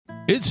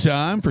It's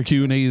time for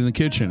Q&A in the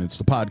Kitchen. It's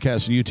the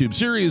podcast and YouTube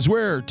series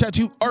where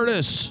tattoo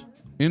artists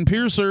and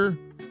piercer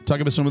talk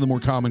about some of the more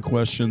common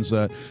questions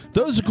that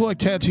those who collect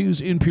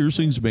tattoos and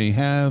piercings may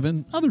have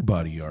and other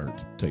body art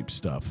type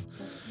stuff.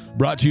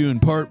 Brought to you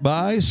in part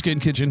by Skin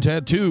Kitchen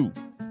Tattoo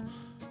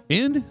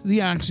and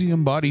the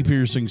Axiom Body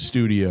Piercing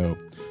Studio.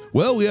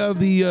 Well, we have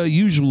the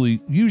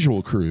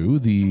usual crew.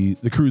 The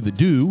crew that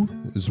do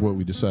is what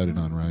we decided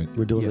on, right?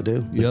 We're doing the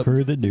do? Yep. The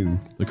crew that do.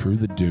 The crew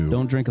that do.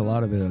 Don't drink a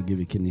lot of it. It'll give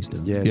you kidney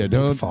stones. Yeah,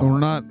 don't. We're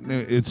not.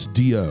 It's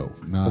D.O.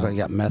 Not, Look like you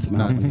got meth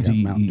mouth. not You got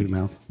D-E. Mountain Dew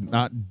mouth.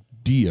 Not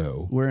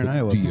D.O. We're in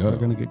Iowa. D.O. We're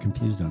going to get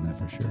confused on that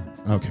for sure.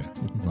 Okay.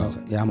 Well,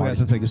 Okay. Yeah, I'm We have already.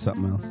 to think of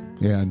something else.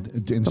 yeah,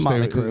 and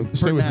Motley crew. stay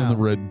For away from now. the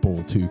Red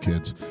Bull too,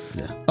 kids.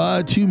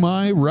 Yeah. To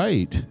my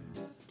right,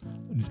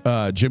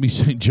 Jimmy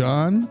St.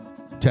 John,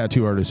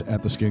 tattoo artist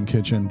at the Skin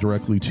Kitchen.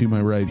 Directly to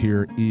my right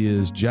here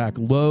is Jack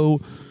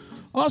Lowe,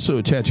 also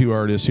a tattoo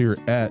artist here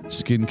at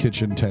Skin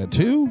Kitchen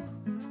Tattoo.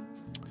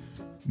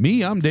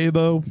 Me, I'm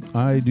Davo.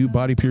 I do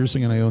body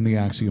piercing and I own the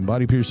Axiom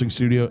Body Piercing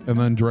Studio. And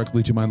then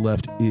directly to my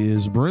left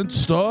is Brent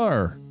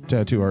Starr,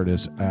 tattoo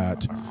artist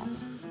at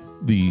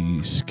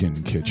the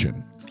Skin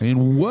Kitchen.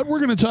 And what we're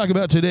going to talk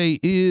about today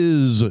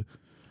is I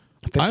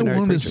Fictionary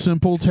want creature. a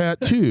simple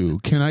tattoo.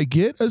 Can I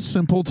get a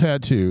simple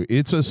tattoo?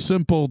 It's a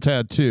simple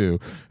tattoo.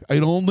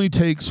 It only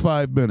takes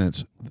 5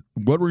 minutes.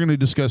 What we're going to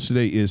discuss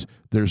today is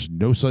there's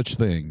no such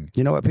thing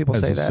You know what people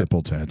as say a that?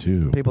 simple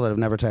tattoo. People that have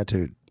never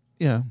tattooed.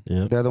 Yeah.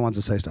 Yep. They're the ones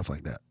that say stuff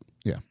like that.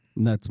 Yeah.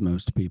 And that's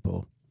most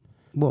people.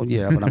 Well,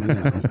 yeah, but I mean,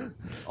 you know.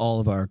 All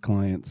of our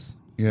clients.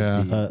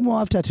 Yeah. Well,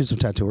 I've tattooed some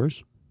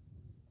tattooers.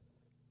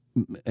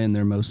 And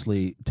they're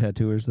mostly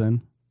tattooers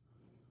then?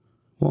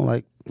 Well,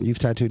 like, you've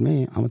tattooed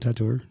me. I'm a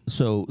tattooer.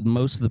 So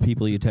most of the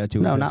people you tattoo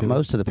are No, not tattooers?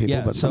 most of the people,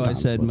 Yeah, but so I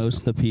sometimes said most most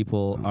of the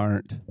people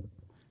aren't.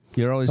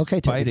 You're always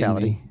Okay, fighting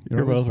technicality. me.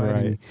 You're always both fighting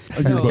right.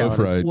 me. You're No, both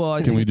right. Well,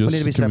 I Can we think just We need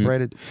to be can we-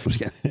 separated. I'm just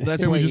kidding.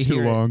 that's Can why we you just get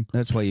hear along? it.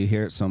 That's why you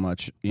hear it so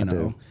much. You I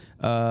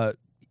know,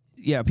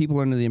 yeah, people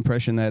are under the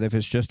impression that if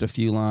it's just a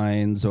few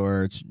lines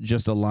or it's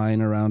just a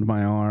line around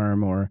my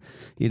arm or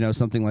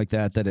something like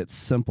that, that it's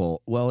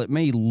simple. Well, it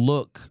may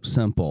look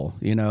simple.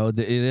 It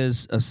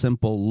is a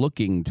simple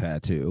looking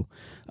tattoo.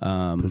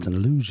 It's an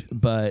illusion.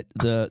 But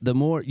the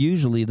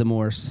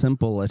more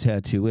simple a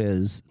tattoo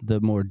is, the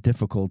more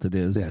difficult it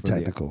is Yeah, for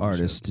technical the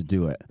artist to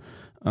do it.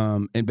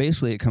 And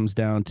basically, it comes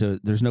down to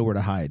there's nowhere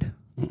to hide.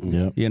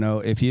 Yep.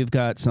 If you've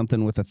got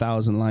something with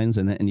 1,000 lines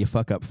in it and you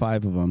fuck up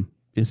 5 of them,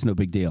 it's no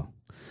big deal.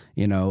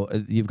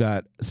 You've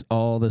got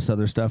all this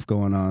other stuff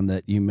going on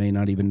that you may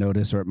not even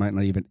notice, or it might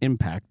not even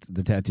impact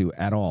the tattoo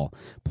at all.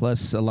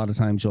 Plus, a lot of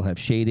times you'll have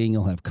shading,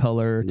 you'll have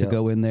color to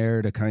go in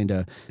there to kind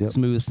of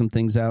smooth some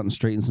things out and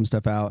straighten some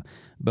stuff out.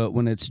 But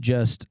when it's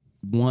just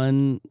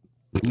one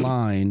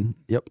line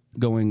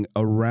going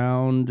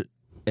around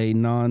a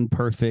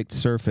non-perfect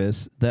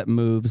surface that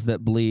moves,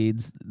 that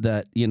bleeds,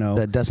 that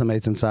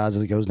Decimates in size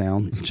as it goes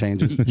down,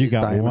 changes. You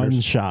got diameters. one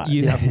shot.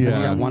 You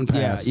got one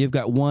pass. Yeah, you've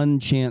got one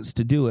chance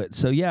to do it.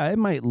 So yeah, it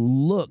might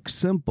look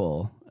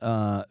simple,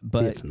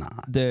 but It's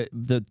not.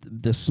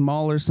 The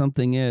smaller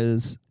something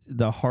is,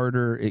 the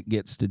harder it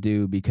gets to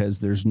do, because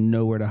there's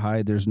nowhere to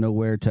hide. There's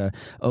nowhere to,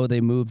 they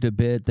moved a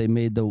bit, they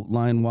made the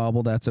line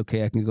wobble. That's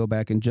okay. I can go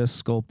back and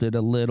just sculpt it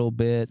a little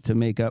bit to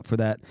make up for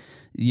that.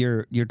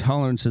 Your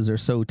tolerances are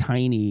so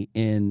tiny,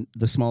 and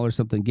the smaller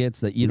something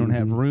gets, that you don't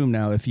have room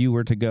now. If you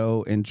were to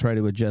go and try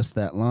to adjust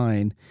that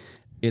line,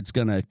 it's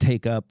going to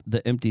take up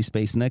the empty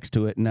space next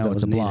to it, and now That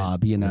it's a was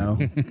blob,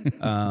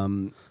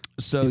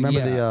 So Do you remember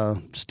yeah.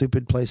 the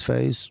stupid place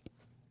phase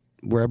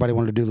where everybody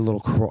wanted to do the little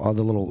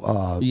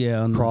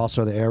cross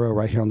or the arrow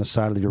right here on the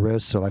side of your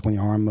wrist? So like when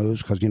your arm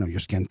moves, because your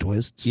skin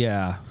twists.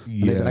 Yeah.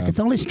 And they'd be like, it's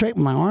only straight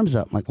when my arm's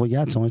up. I'm like, well,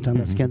 yeah, it's the only time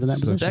that skin's in that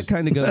position. That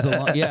kind of goes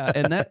along. Yeah,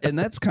 and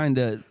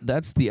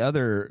that's the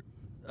other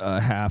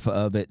half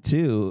of it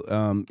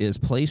too, is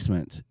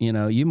placement.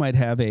 You might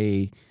have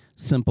a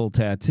simple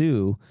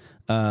tattoo,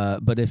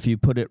 but if you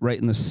put it right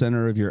in the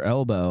center of your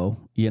elbow,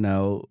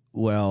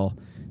 well,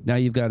 now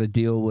you've got to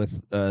deal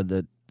with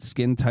the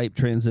skin type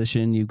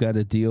transition. You've got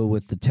to deal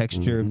with the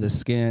texture of the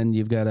skin.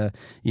 You've got to,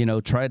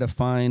 try to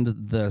find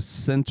the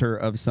center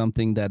of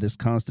something that is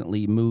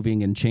constantly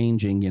moving and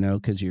changing,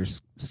 because your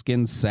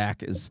skin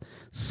sac is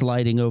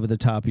sliding over the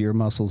top of your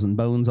muscles and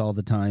bones all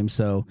the time.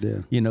 So,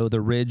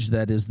 the ridge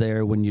that is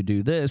there when you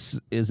do this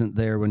isn't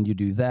there when you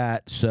do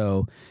that.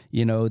 So,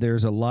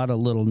 there's a lot of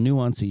little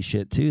nuancy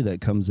shit too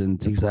that comes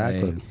into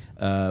play.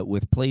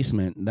 With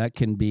placement, that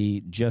can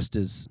be just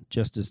as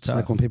tough. It's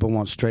like when people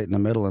want straight in the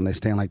middle and they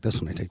stand like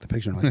this when they take the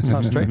picture. I'm like, it's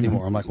not straight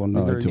anymore. I'm like, well,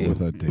 neither are you.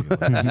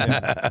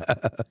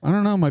 I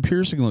don't know. My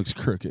piercing looks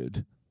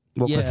crooked.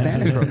 Well, quit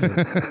standing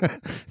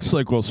crooked. It's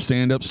like, well,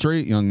 stand up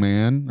straight, young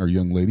man or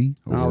young lady.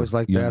 I always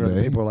like that. Or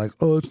the people are like,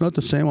 oh, it's not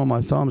the same on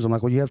my thumbs. I'm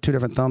like, well, you have 2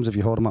 different thumbs. If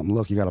you hold them up and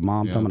look, you got a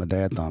mom thumb and a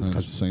dad thumb, That's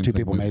because the same 2 thing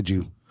people made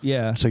you.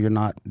 Yeah. So you're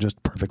not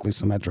just perfectly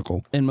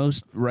symmetrical. And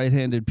most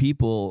right-handed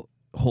people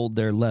hold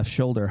their left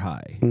shoulder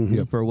high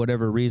for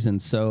whatever reason.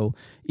 So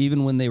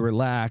even when they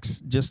relax,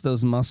 just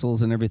those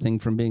muscles and everything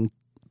from being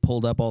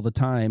pulled up all the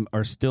time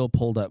are still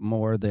pulled up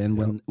more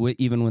than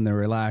even when they're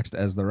relaxed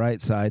as the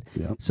right side.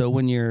 Yep. So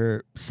when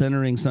you're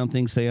centering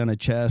something, say on a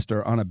chest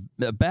or on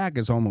a back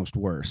is almost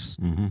worse,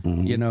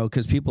 you know,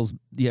 because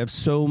you have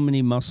so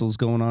many muscles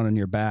going on in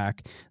your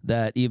back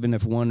that even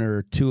if one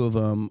or two of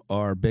them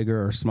are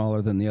bigger or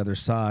smaller than the other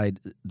side,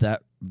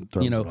 that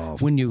Throws you know,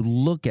 when you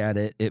look at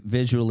it, it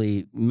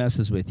visually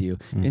messes with you.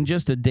 In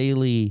just a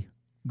daily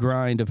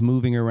grind of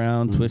moving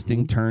around,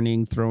 twisting,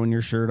 turning, throwing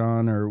your shirt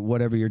on or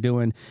whatever you're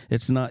doing,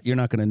 you're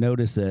not going to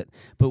notice it.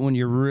 But when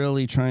you're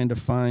really trying to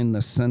find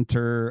the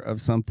center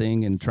of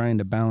something and trying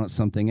to balance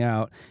something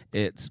out,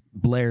 it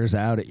blares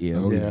out at you.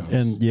 Oh, yeah.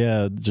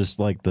 And just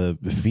like the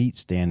feet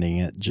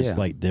standing at just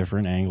like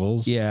different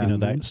angles. Yeah. You know,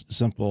 that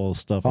simple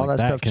stuff all like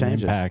that that stuff can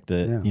changes. impact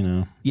it, you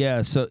know.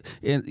 Yeah. So,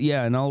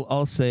 and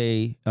I'll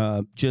say,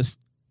 just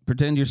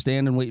pretend you're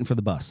standing waiting for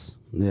the bus.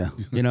 Yeah.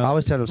 You know, I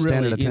always tell them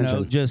stand at attention.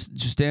 You know, just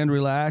stand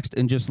relaxed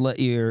and just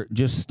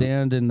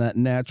stand in that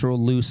natural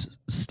loose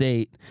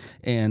state.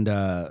 And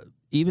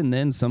even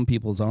then, some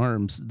people's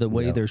arms, the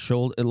way their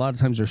shoulder, a lot of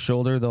times their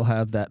shoulder, they'll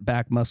have that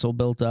back muscle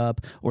built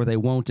up, or they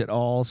won't at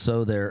all.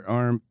 So their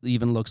arm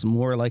even looks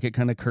more like it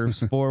kind of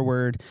curves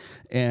forward.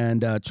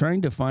 And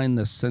trying to find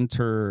the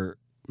center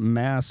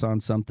mass on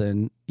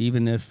something,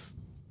 even if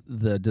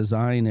the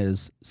design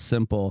is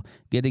simple,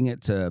 getting it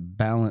to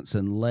balance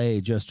and lay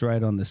just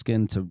right on the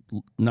skin to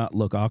not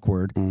look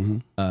awkward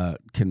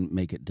can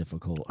make it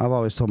difficult. I've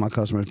always told my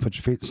customers,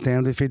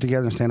 stand your feet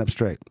together and stand up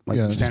straight. Like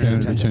stand at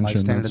attention. Like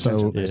stand at That's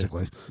attention, how-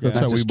 basically. That's That's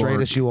how as we straight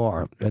mark- as you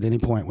are at any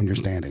point when you're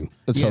standing.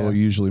 That's how I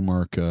usually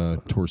mark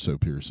torso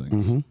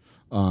piercings.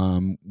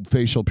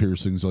 Facial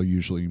piercings,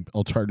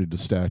 I'll try to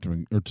distract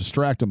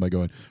them by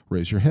going,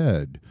 raise your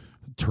head,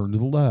 turn to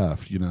the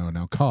left, you know,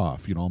 now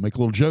cough. You know, I'll make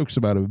little jokes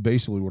about it. But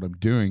basically what I'm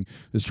doing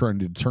is trying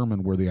to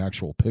determine where the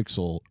actual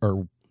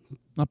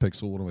not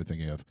pixel, what am I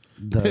thinking of?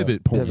 The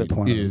Pivot point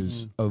point.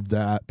 is of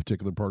that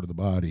particular part of the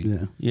body.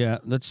 Yeah. Yeah,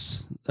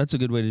 that's a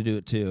good way to do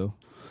it too.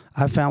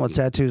 I found with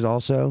tattoos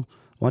also,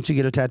 once you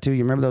get a tattoo,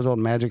 you remember those old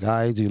magic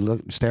eyes?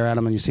 You stare at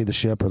them and you see the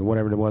ship or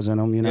whatever it was in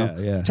them, you know?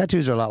 Yeah.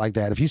 Tattoos are a lot like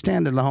that. If you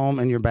stand in the home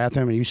in your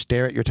bathroom and you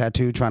stare at your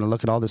tattoo trying to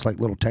look at all this like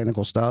little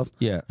technical stuff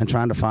and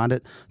trying to find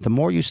it, the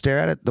more you stare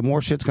at it, the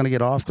more shit's going to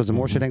get off because the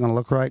more shit ain't going to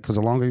look right because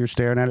the longer you're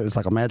staring at it, it's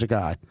like a magic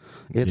eye.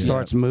 It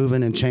starts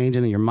moving and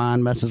changing and your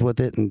mind messes with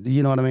it and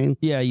you know what I mean?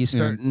 Yeah, you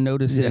start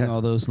noticing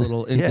all those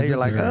little you're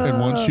like, And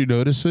once you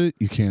notice it,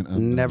 you can't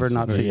never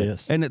not see it.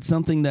 And it's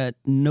something that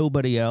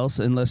nobody else,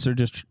 unless they're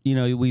just, you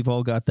know, we've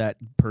all got that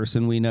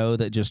person we know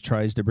that just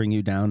tries to bring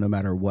you down no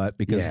matter what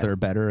because they're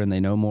better and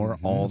they know more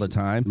all the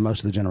time.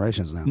 Most of the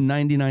generations now.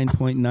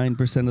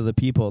 99.9% of the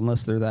people,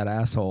 unless they're that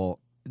asshole,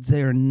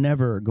 they're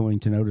never going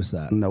to notice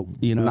that. Nope.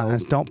 You know,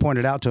 don't point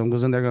it out to them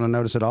because then they're going to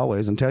notice it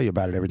always and tell you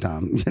about it every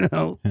time. You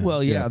know. Well,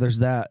 there's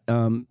that.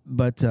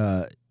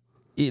 But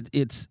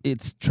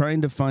it's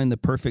trying to find the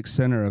perfect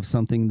center of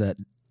something that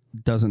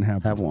doesn't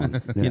have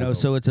one. You know,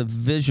 so it's a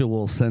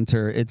visual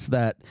center. It's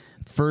that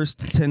first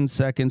 10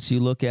 seconds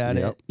you look at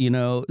it, you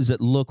know, does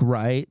it look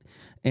right?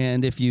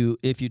 And if you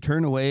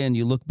turn away and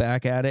you look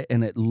back at it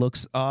and it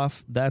looks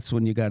off, that's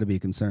when you got to be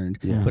concerned.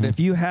 Yeah. But if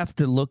you have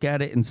to look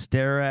at it and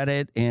stare at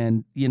it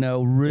and, you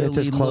know, really it's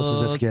as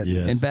close as it's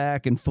getting. and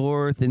back and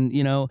forth and,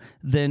 you know,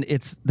 then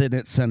it's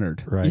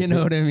centered. Right. You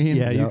know what I mean?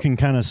 Yeah, you can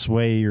kind of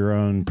sway your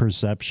own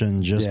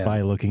perception just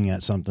by looking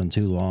at something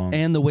too long.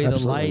 And the way the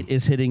light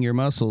is hitting your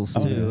muscles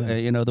too.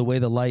 You know, the way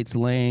the light's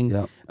laying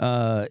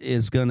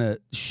is going to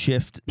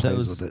shift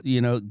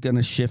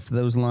shift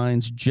those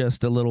lines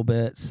just a little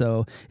bit.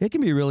 So it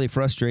can be really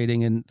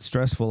frustrating and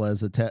stressful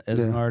as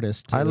an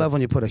artist. I love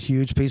when you put a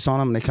huge piece on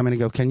them and they come in and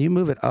go, "Can you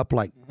move it up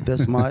like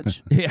this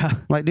much?"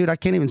 Like, dude, I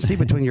can't even see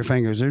between your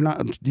fingers. Do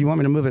you want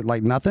me to move it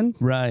like nothing?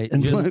 Right.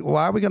 And like,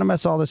 why are we going to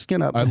mess all this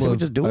skin up? Can we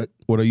just do it?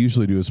 What I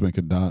usually do is make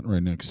a dot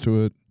right next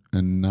to it,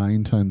 and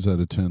 9 times out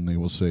of 10 they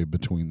will say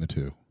between the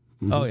two.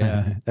 Oh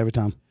yeah, every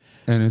time.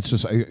 And it's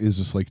just, is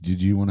this like,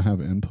 did you want to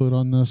have input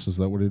on this? Is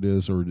that what it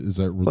is? Or is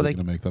that really going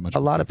to make that much? A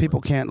lot of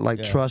people can't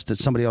trust that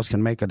somebody else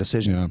can make a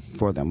decision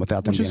for them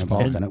without them being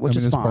involved in it, which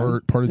is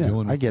fine. Part of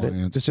dealing with I get it.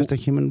 It's just a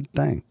human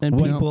thing.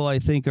 And people, I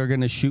think, are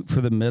going to shoot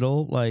for the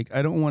middle. Like,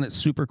 I don't want it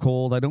super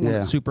cold. I don't want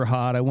it super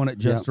hot. I want it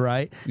just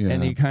right.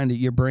 And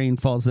your brain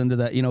falls into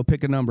that, you know,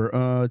 pick a number.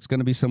 It's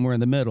going to be somewhere in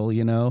the middle,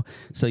 you know.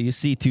 So you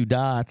see 2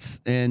 dots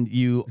and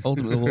you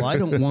ultimately, well, I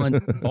don't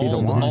want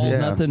all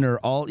nothing or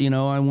all, you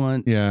know, I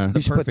want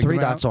you should put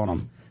 3 dots on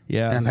them.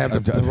 Yeah, and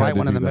have the right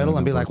one in the middle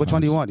and be like, which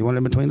one do you want? You want it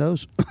in between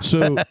those?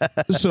 So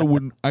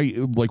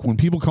when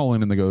people call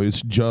in and they go,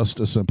 it's just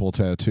a simple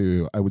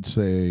tattoo, I would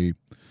say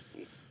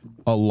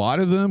a lot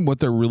of them, what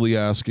they're really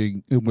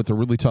asking, what they're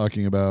really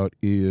talking about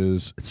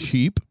is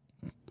cheap.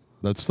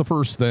 That's the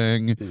first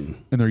thing.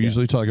 And they're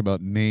usually talking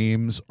about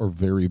names or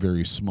very,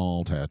 very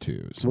small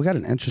tattoos. We got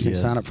an interesting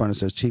sign up front that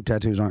says cheap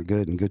tattoos aren't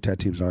good and good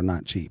tattoos are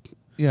not cheap.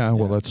 Yeah,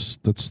 well, that's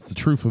the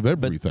truth of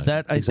everything.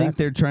 But that I think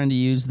they're trying to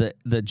use the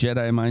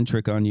Jedi mind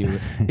trick on you.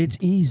 It's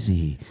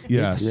easy.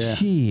 Yes. It's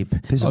cheap.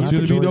 These It's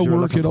going to be no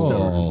work at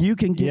all. You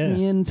can get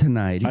me in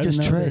tonight. You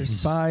just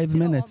there's 5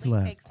 minutes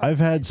left. I've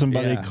had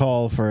somebody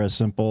call for a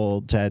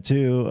simple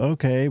tattoo.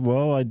 Okay,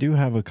 well, I do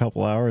have a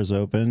couple hours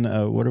open.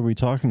 What are we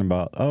talking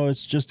about? Oh,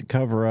 it's just to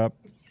cover up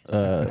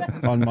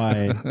on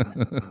my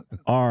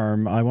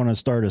arm. I want to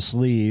start a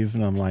sleeve,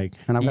 and I'm like,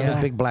 and I've got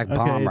this big black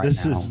bomb right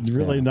this now. is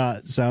really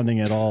not sounding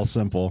at all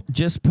simple.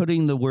 Just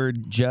putting the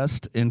word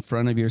 "just" in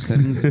front of your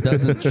sentence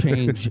doesn't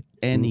change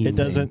anything. It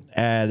doesn't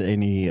add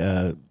any.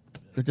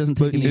 It doesn't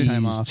take any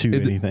time off to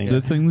anything.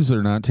 The things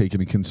they're not taking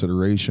into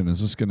consideration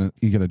is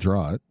you're gonna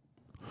draw it.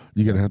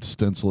 You're gonna have to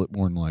stencil it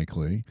more than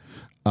likely.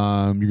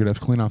 You're gonna have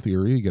to clean off the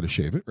area. You got to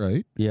shave it,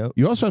 right? Yep.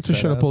 You also have to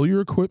set up all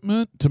your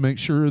equipment to make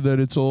sure that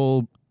it's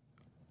all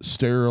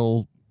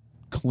sterile,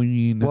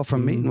 clean. Well,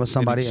 from meeting with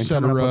somebody and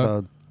coming up with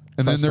a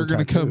and then they're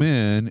going to come tattoo.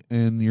 in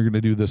and you're going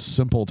to do this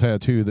simple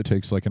tattoo that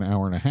takes like an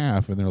hour and a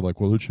half, and they're like,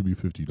 "Well, it should be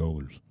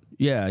 $50."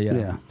 Yeah.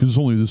 Yeah. Because it's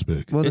only this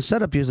big. Well, the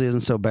setup usually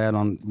isn't so bad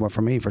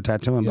for me for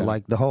tattooing, but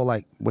like the whole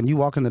when you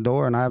walk in the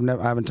door and I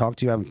haven't talked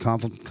to you, I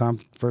haven't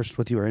conversed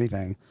with you or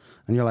anything,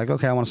 and you're like,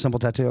 okay, I want a simple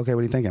tattoo. Okay,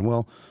 what are you thinking?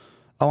 Well,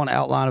 I want an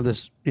outline of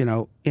this,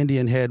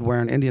 Indian head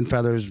wearing Indian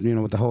feathers,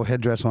 with the whole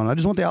headdress on. I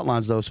just want the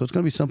outlines though, so it's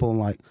going to be simple. I'm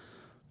like,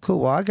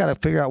 cool. Well, I got to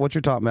figure out what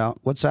you're talking about,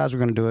 what size we're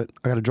going to do it.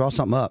 I got to draw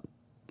something up.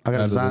 I got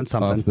to design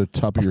something off the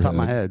top of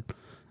my head.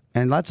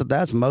 And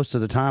that's most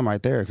of the time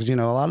right there. Because, a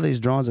lot of these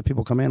drawings that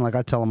people come in, like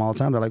I tell them all the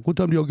time, they're like, what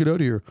time do y'all get out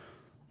of here?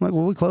 I'm like,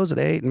 well, we close at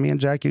 8, and me and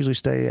Jack usually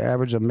stay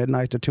average of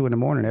midnight to 2 in the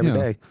morning every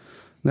day. And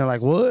they're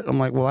like, what? I'm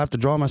like, well, I have to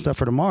draw my stuff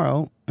for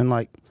tomorrow. And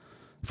like,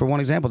 for one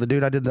example, the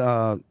dude I did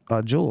the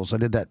Jules, I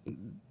did that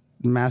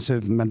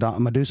massive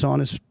Medusa on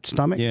his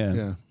stomach.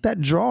 Yeah.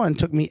 That drawing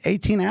took me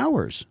 18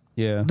 hours.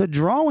 Yeah. The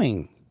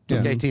drawing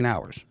took 18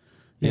 hours.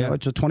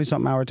 It's a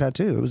 20-something hour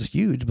tattoo. It was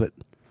huge, but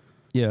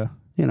Yeah.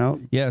 you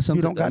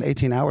don't got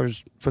 18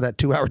 hours for that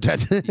 2-hour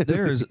tattoo.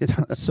 There is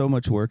so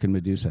much work in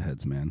Medusa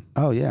heads, man.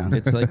 Oh yeah,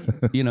 It's like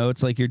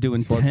it's like you're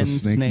doing 10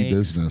 snakes,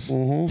 business.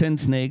 10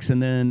 snakes,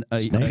 and then a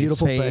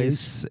beautiful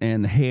face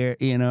and hair,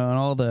 and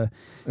all the.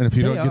 And if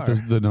you don't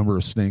get the number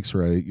of snakes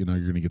right, you're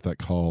going to get that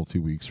call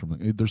 2 weeks from.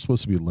 They're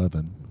supposed to be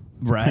 11.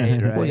 Right.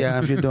 Well, yeah,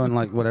 if you're doing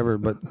like whatever,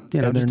 but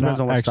it just depends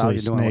on what style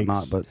you're doing and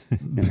whatnot. But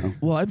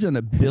Well, I've done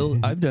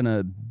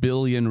a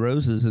billion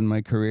roses in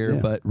my career,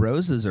 but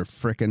roses are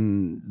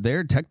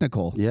they're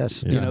technical.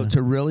 Yes.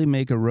 To really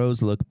make a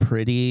rose look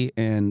pretty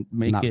and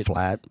make Not it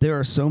flat. There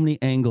are so many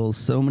angles,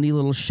 so many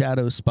little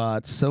shadow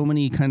spots, so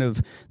many kind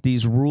of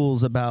these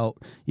rules about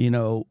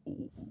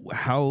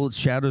how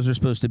shadows are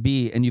supposed to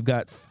be, and you've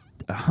got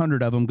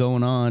 100 of them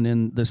going on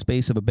in the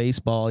space of a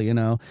baseball.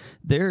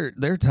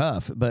 They're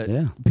tough, but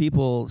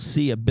people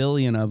see a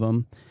billion of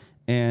them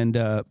and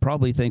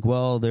probably think,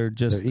 well,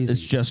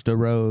 it's just a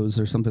rose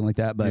or something like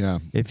that.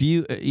 But if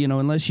you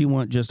unless you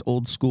want just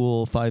old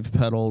school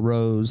 5-petal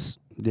rose,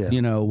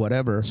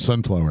 whatever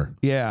Sunflower.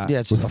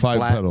 it's with just 5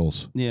 flat,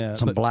 petals.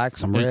 some black,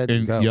 some red,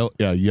 and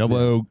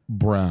yellow,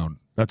 brown.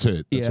 That's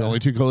it. That's the only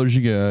 2 colors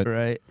you get.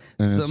 Right.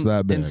 And it's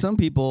that big. And some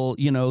people,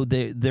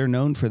 they're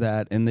known for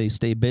that, and they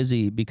stay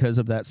busy because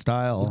of that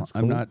style. That's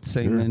cool. I'm not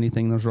saying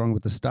anything was wrong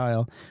with the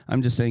style.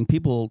 I'm just saying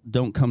people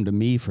don't come to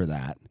me for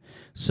that.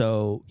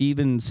 So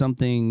even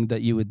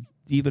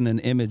an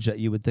image that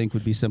you would think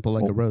would be simple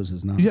like a rose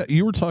is not. Yeah,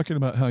 you were talking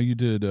about how you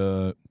did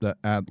that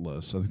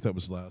Atlas. I think that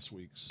was last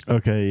week's.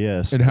 Okay,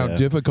 yes. And how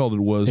difficult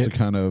it was to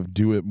kind of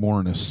do it more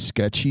in a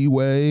sketchy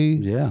way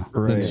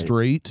than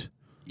straight.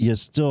 You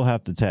still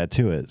have to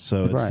tattoo it,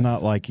 so it's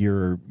not like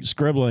you're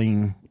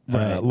scribbling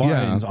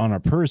lines on a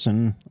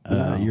person.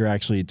 You're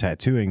actually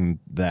tattooing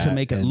that to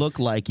make it look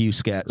like you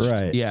sketched.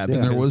 Right. Yeah.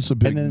 And there was a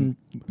big.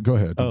 Go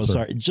ahead. Oh,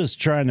 sorry. Just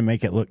trying to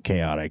make it look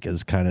chaotic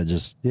is kind of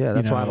just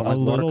that's why I don't like a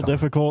little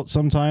difficult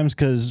sometimes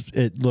because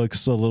it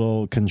looks a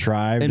little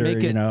contrived.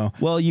 And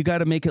well, you got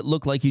to make it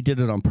look like you did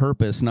it on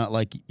purpose, not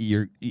like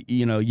you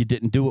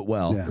didn't do it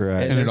well. Yeah.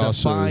 Right. And there's a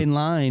fine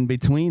line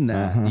between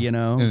that.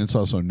 And it's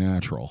also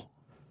natural.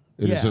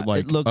 It isn't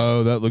like, it looks,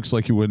 that looks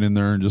like you went in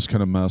there and just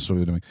kind of messed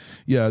with it.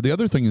 Yeah, the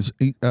other thing is,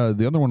 the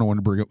other one I wanted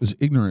to bring up was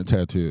ignorant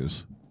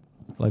tattoos.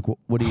 Like,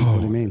 what do you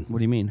mean? What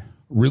do you mean?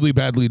 Really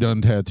badly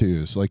done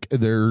tattoos. Like,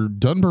 they're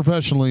done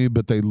professionally,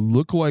 but they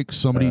look like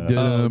somebody did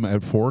them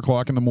at 4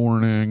 o'clock in the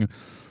morning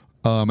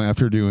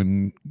after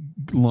doing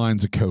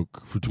lines of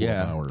Coke for 12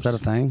 hours. Is that a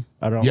thing?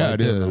 I don't. Yeah,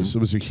 it is. It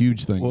was a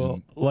huge thing.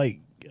 Well,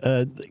 like,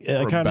 for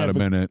about a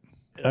minute.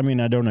 I mean,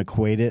 I don't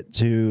equate it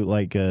to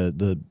like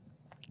the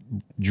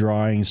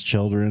drawings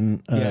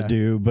children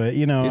do, but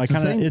I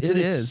kind of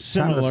it's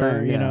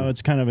similar. Same, yeah.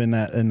 It's kind of in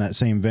that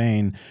same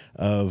vein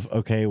of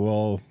okay,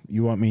 well,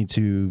 you want me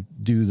to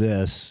do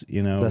this,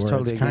 That's where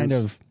totally it's kind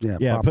of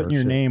putting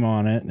your name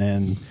on it,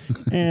 and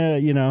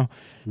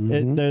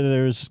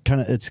there's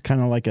it's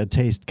kind of like a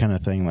taste kind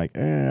of thing. Like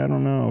I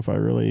don't know if I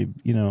really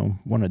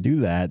want to do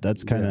that.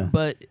 That's kind of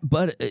but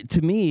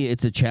to me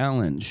it's a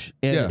challenge,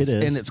 and it is,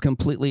 and it's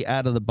completely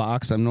out of the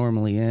box I'm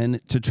normally in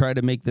to try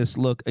to make this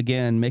look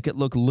make it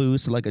look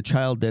loose like a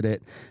child did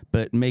it,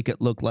 but make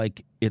it look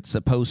like it's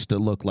supposed to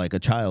look like a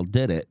child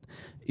did it.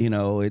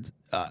 It's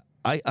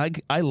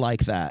I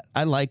like that.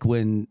 I like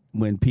when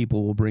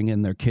people will bring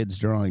in their kids'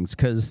 drawings,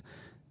 because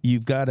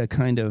you've got to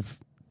kind of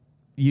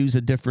use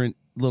a different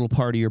little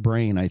part of your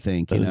brain, I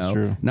think. That is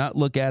true. Not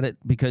look at it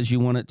because you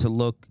want it to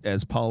look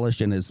as polished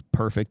and as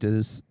perfect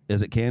as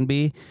it can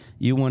be.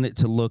 You want it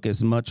to look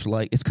as much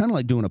like, it's kind of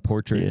like doing a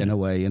portrait in a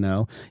way.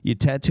 You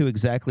tattoo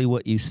exactly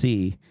what you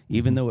see,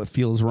 even though it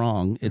feels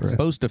wrong. It's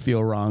supposed to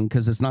feel wrong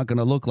because it's not going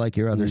to look like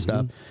your other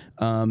stuff.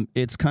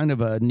 It's kind of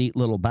a neat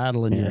little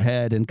battle in your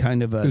head, and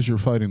kind of because you're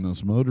fighting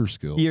those motor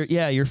skills.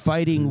 You're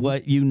fighting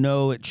what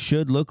it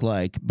should look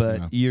like,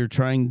 but you're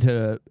trying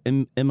to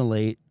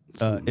emulate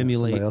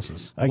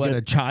what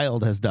a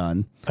child has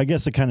done. I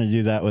guess I kind of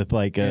do that with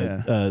like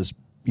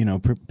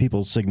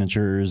people's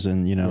signatures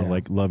and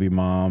like "Love You,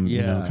 Mom,"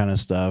 kind of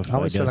stuff. I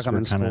always feel like I'm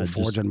in school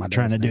forging my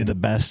trying to do the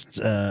best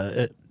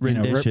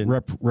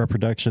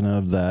reproduction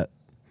of that.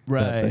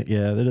 Right.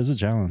 That is a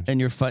challenge.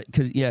 And you're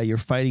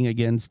fighting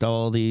against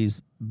all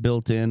these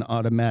built-in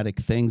automatic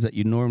things that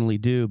you normally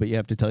do, but you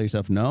have to tell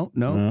yourself, no.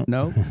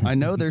 I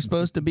know there's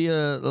supposed to be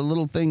a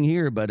little thing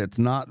here, but it's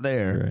not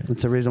there. Right.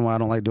 It's the reason why I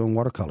don't like doing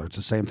watercolor. It's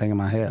the same thing in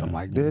my head. I'm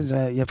like,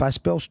 if I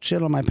spill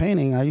shit on my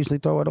painting, I usually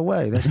throw it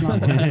away. That's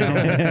not what I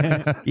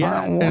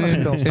don't want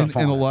to spill stuff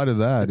on. And a lot of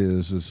that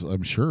is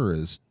I'm sure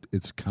it's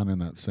kind of in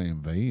that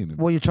same vein.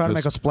 Well, you're trying to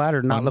make a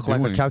splatter not look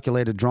like a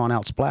calculated,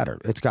 drawn-out splatter.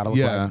 It's got to look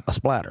like a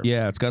splatter.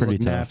 Yeah, it's got to look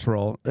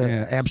natural.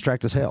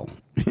 Abstract as hell.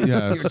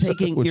 Yeah,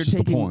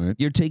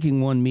 you're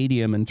taking one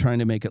medium and trying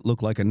to make it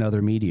look like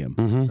another medium.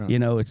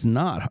 It's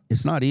not.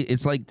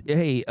 It's like,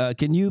 hey,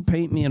 can you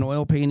paint me an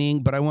oil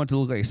painting? But I want it to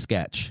look like a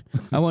sketch.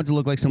 I want it to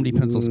look like somebody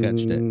pencil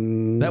sketched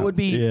it. That would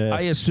be.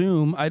 I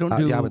assume I don't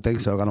do. Yeah, I would think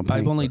so.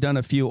 I've only done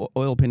a few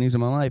oil paintings in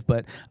my life,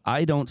 but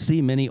I don't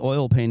see many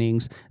oil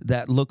paintings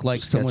that look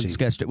like someone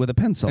sketched it with a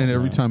pencil. And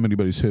every time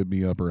anybody's hit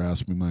me up or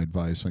asked me my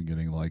advice on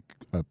getting like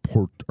a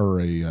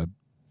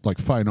like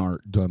fine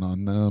art done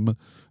on them,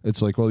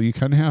 it's like, well, you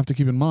kind of have to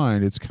keep in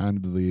mind it's kind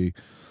of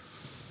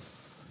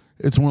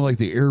it's more like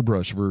the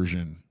airbrush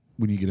version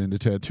when you get into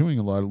tattooing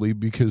a lot of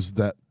because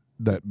that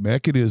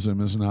mechanism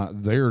is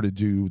not there to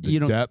do the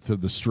depth of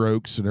the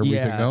strokes and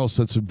everything else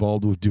that's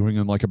involved with doing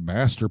like a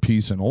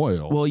masterpiece in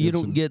oil. Well, you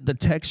don't get the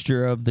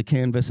texture of the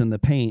canvas and the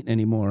paint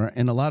anymore,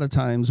 and a lot of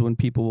times when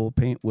people will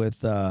paint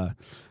with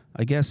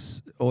I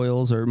guess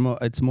oils or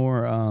it's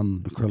more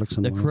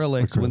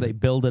acrylics when they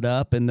build it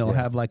up, and they'll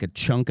have like a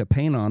chunk of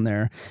paint on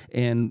there,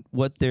 and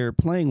what they're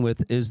playing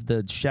with is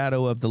the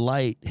shadow of the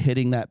light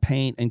hitting that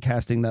paint and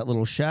casting that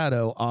little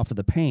shadow off of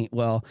the paint.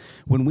 Well,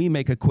 when we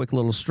make a quick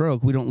little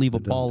stroke, we don't leave a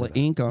ball of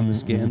ink on the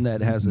skin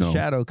that has a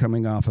shadow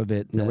coming off of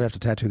it. No, we have to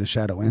tattoo the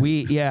shadow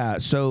in.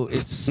 So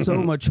it's so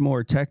much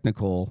more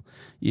technical.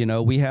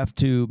 We have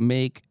to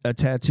make a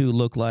tattoo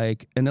look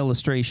like an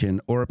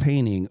illustration or a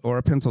painting or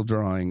a pencil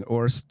drawing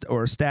or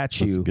a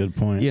statue. That's a good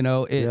point.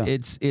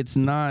 It's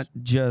not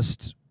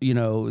just,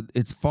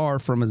 it's far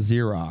from a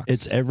Xerox.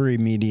 It's every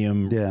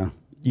medium.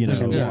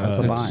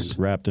 Combined,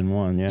 wrapped in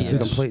one. Yeah, it's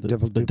complete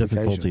the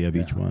difficulty of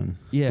each one.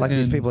 Yeah, like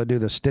these people that do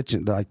the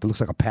stitching, like it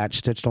looks like a patch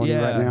stitched on you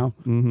right now.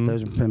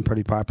 Those have been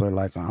pretty popular.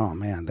 Like, oh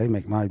man, they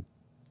make my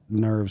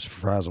nerves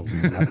frazzled.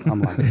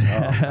 I'm like,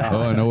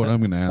 I know what I'm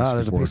going to ask.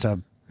 There's a piece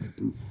of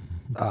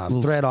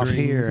thread off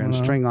here and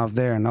string off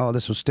there, and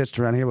this was stitched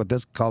around here with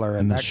this color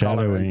and that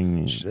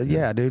shadowing.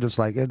 Color. Dude,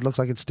 it looks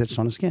like it's stitched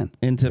on the skin.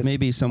 And to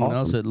maybe someone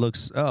else, it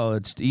looks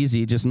it's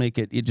easy. Just make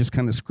it. You just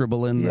kind of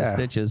scribble in the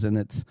stitches, and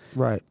it's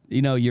right.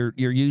 You're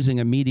using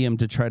a medium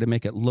to try to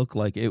make it look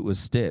like it was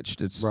stitched.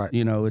 It's right.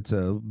 It's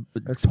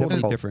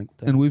totally different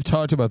thing. And we've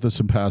talked about this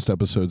in past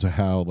episodes of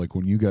how, like,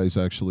 when you guys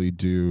actually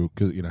do,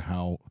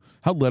 how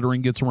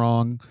lettering gets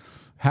wrong.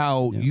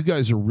 How you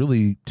guys are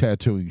really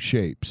tattooing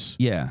shapes.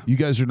 Yeah. You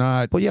guys are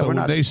not. Well,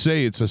 when they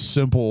say it's a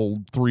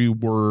simple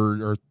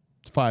 3-word or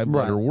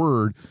 5-letter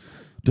word,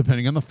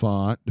 depending on the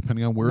font,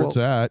 depending on where it's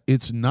at,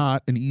 it's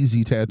not an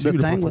easy tattoo to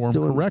perform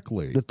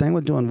correctly. The thing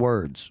with doing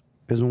words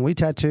is when we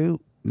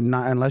tattoo,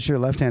 unless you're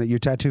left-handed, you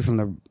tattoo from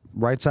the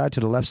right side to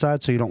the left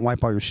side so you don't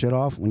wipe all your shit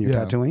off when you're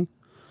tattooing.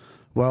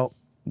 Well,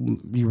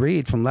 you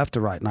read from left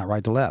to right, not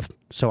right to left.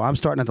 So I'm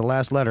starting at the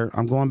last letter.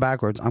 I'm going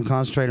backwards. I'm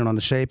concentrating on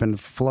the shape and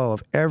flow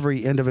of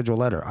every individual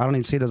letter. I don't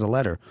even see it as a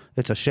letter.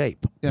 It's a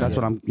shape. That's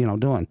what I'm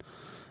doing.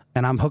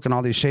 And I'm hooking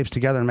all these shapes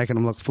together and making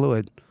them look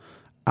fluid.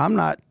 I'm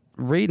not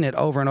reading it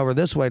over and over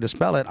this way to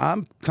spell it.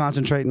 I'm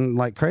concentrating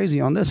like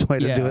crazy on this way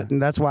to do it,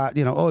 and that's why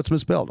it's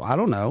misspelled. I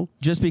don't know.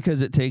 Just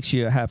because it takes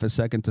you a half a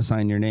second to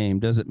sign your name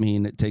doesn't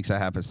mean it takes a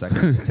half a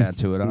second to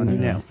tattoo it on you.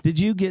 No. Did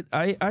you get?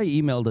 I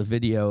emailed a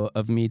video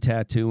of me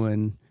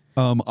tattooing.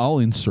 I'll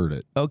insert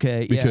it.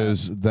 Okay,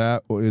 because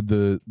that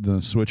the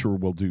switcher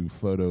will do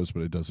photos,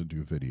 but it doesn't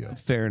do video.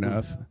 Fair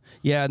enough.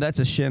 Yeah, that's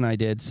a shin I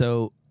did.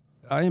 So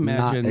I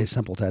imagine not a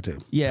simple tattoo.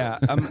 Yeah,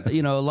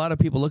 a lot of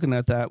people looking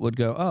at that would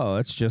go, "Oh,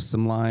 it's just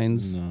some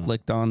lines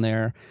flicked on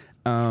there."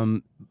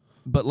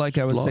 But like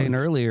I was saying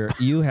earlier,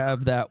 you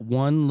have that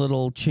one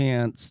little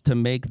chance to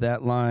make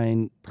that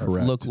line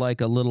look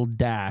like a little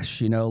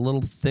dash, a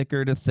little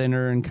thicker to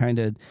thinner and kind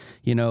of,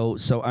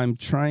 so I'm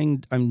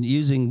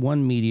using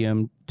one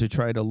medium to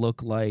try to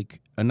look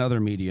like another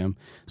medium.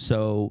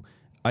 So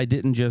I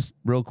didn't just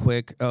real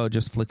quick,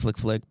 just flick, flick,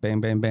 flick,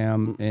 bam, bam,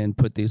 bam, and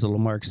put these little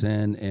marks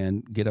in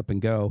and get up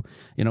and go.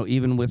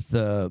 Even with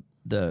the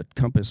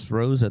compass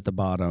rose at the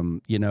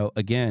bottom,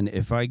 again,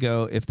 if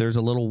there's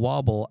a little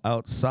wobble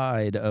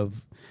outside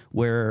of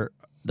where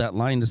that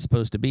line is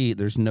supposed to be,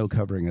 there's no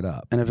covering it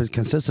up. And if it's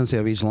consistency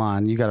of each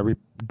line, you got to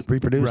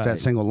reproduce that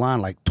single line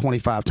like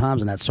 25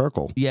 times in that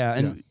circle. Yeah,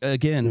 and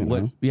again,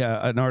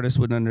 an artist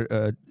would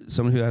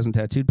someone who hasn't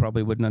tattooed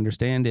probably wouldn't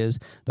understand is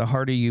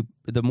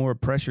the more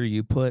pressure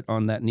you put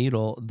on that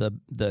needle,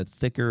 the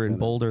thicker and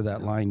bolder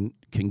that line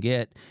can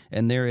get.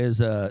 And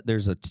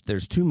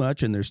there's too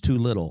much and there's too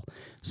little.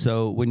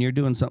 So when you're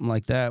doing something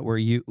like that where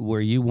you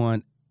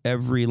want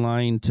every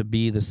line to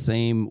be the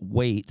same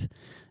weight,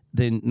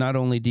 then not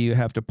only do you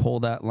have to pull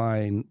that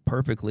line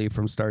perfectly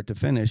from start to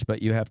finish,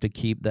 but you have to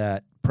keep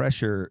that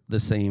pressure the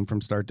same from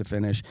start to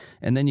finish.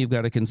 And then you've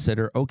got to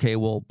consider, okay,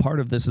 well, part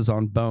of this is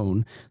on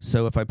bone.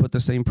 So if I put the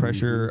same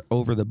pressure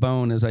over the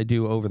bone as I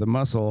do over the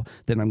muscle,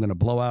 then I'm going to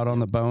blow out on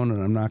the bone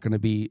and I'm not going to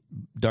be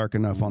dark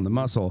enough on the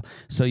muscle.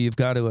 So you've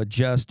got to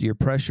adjust your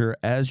pressure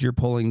as you're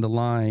pulling the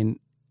line,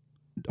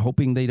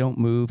 hoping they don't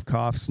move,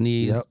 cough,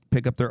 sneeze,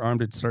 pick up their arm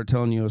to start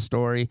telling you a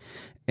story.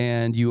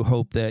 And you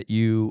hope that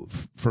you,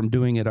 from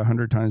doing it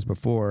 100 times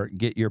before,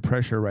 get your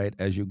pressure right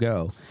as you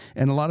go.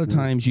 And a lot of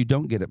times you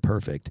don't get it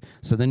perfect.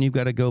 So then you've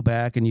got to go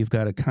back and you've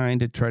got to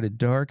kind of try to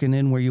darken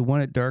in where you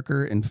want it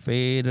darker and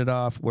fade it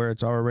off where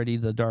it's already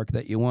the dark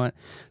that you want.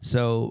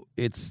 So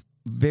it's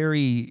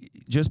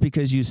just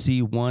because you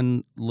see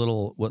what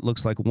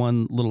looks like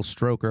one little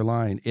stroke or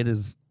line, it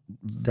is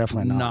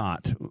definitely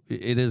not.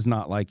 It is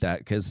not like that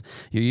because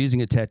you're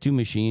using a tattoo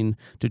machine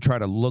to try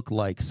to look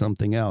like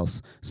something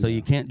else. So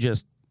you can't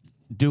just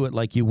do it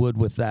like you would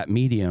with that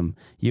medium.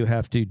 You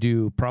have to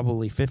do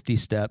probably 50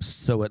 steps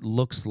so it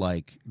looks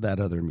like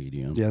that other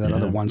medium. Yeah, that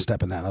other one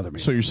step in that other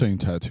medium. So you're saying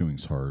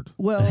tattooing's hard?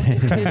 Well,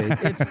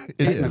 it's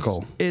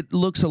technical. It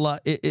looks a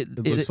lot. It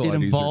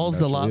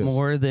involves a lot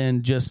more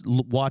than just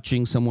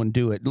watching someone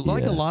do it.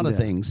 Like a lot of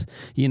things,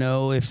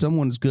 if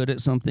someone's good at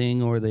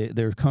something or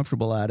they're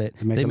comfortable at it,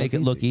 they make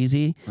it look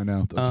easy. I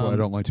know. That's why I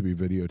don't like to be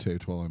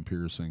videotaped while I'm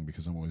piercing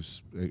because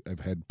I've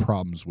had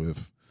problems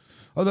with.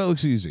 Oh, that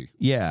looks easy.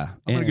 Yeah,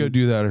 I'm gonna go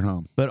do that at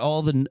home. But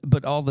all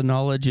the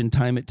knowledge and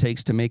time it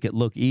takes to make it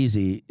look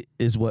easy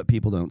is what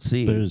people don't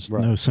see. There's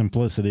no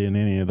simplicity in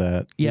any of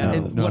that. Yeah,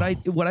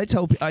 what I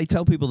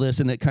tell people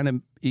this, and it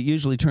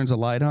usually turns a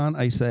light on.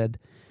 I said,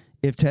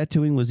 if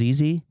tattooing was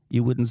easy,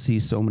 you wouldn't see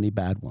so many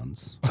bad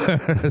ones.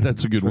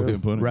 That's a good way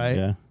of putting it. Right?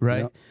 Yeah.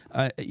 Right?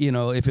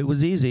 Yep. If it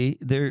was easy,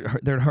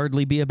 there'd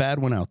hardly be a bad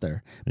one out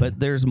there. But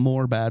there's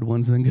more bad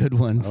ones than good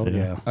ones. Oh,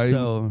 yeah.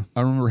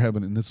 I remember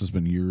having, and this has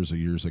been years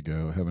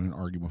ago, having an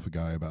argument with a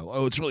guy about,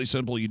 it's really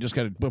simple. You just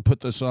got to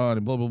put this on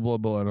and blah, blah, blah,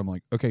 blah. And I'm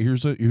like, okay,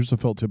 here's a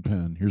felt tip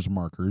pen. Here's a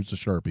marker. Here's a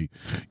Sharpie.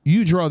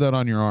 You draw that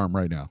on your arm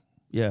right now.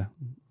 Yeah.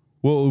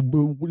 Well,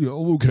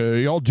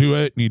 okay, I'll do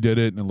it. And he did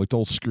it, and it looked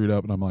all screwed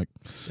up. And I'm like,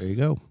 there you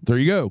go. There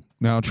you go.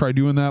 Now try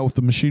doing that with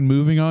the machine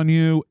moving on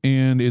you,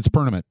 and it's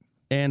permanent.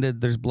 And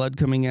there's blood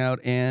coming out,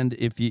 and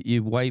if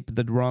you wipe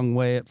the wrong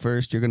way at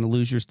first, you're going to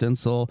lose your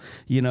stencil.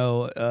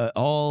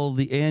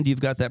 And you've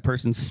got that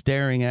person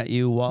staring at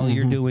you while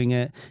you're doing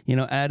it.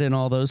 Add in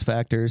all those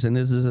factors, and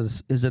is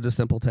it a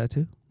simple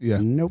tattoo? Yeah.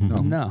 Nope.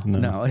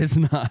 No, it's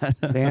not.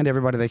 And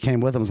everybody that came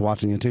with them is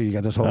watching you too. You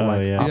got this whole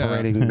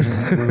operating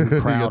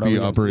room crowd. The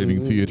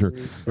operating theater.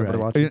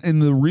 Right.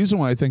 And the reason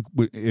why I think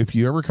if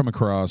you ever come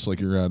across, like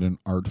you're at an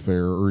art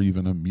fair or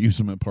even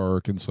amusement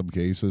park in some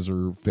cases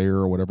or fair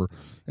or whatever,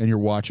 and you're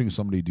watching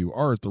somebody do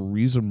art,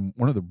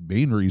 one of the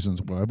main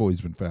reasons why I've always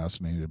been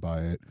fascinated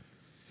by it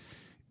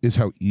is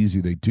how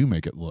easy they do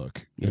make it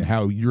look. Yeah. And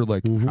how you're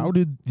like, how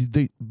did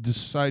they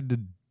decide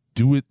to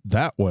do it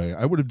that way?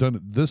 I would have done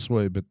it this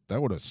way, but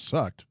that would have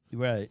sucked.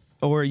 Right.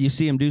 Or you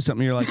see them do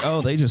something, you're like,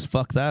 they just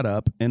fucked that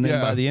up. And then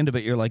by the end of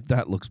it, you're like,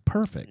 that looks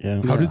perfect. Yeah.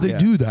 How did they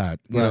do that?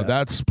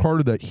 That's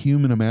part of that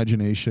human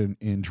imagination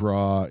and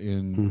draw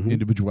and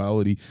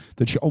individuality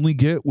that you only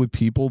get with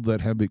people that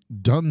have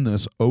done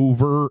this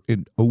over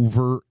and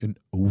over and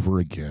over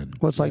again.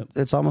 Well,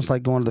 it's almost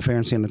like going to the fair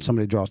and seeing that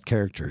somebody draws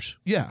caricatures.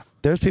 Yeah.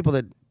 There's people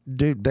that,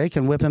 dude, they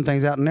can whip them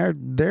things out, and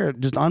they're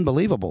just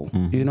unbelievable.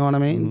 You know what I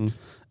mean?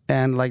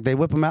 and like they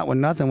whip them out with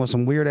nothing, with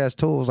some weird ass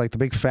tools like the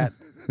big fat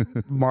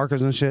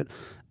markers and shit,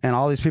 and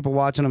all these people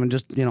watching them and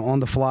just on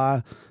the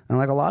fly, and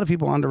like a lot of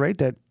people underrate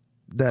that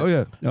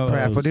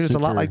craft. But dude, it's a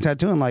lot like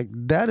tattooing. Like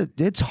that,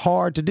 it's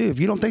hard to do. If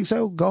you don't think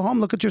so, go home,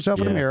 look at yourself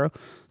in the mirror,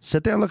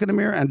 sit there and look in the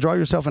mirror, and draw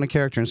yourself in a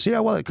character, and see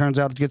how well it turns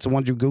out against the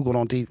ones you Googled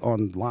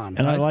online.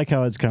 And I like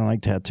how it's kind of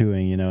like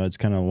tattooing. It's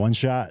kind of one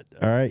shot.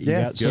 All right, you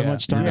got so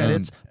much time. Yeah,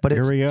 but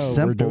here we go.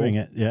 Simple We're doing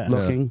it. Yeah,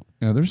 looking.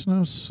 Yeah, there's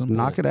no simple.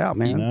 Knock it out,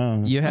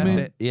 man. You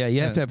have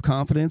to have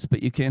confidence,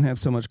 but you can't have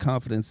so much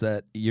confidence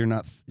that you're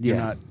not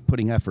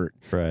putting effort.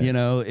 Right.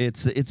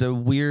 It's a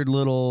weird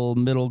little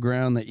middle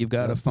ground that you've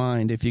got to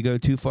find. If you go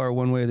too far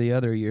one way or the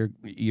other, you're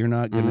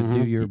not going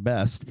to do your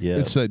best. Yeah.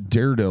 It's that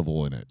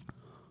daredevil in it.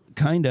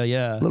 Kinda,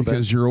 yeah.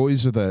 Because you're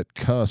always at that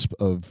cusp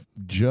of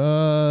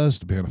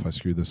just, man, if I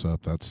screw this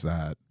up, that's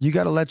that. You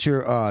got to let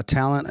your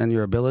talent and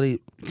your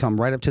ability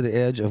come right up to the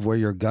edge of where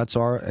your guts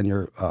are and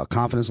your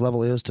confidence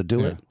level is to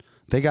do it.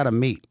 They got to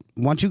meet.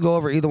 Once you go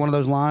over either one of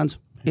those lines,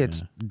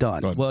 it's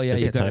done. Well, yeah,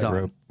 it's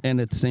done. And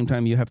at the same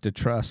time, you have to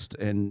trust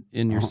in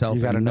yourself.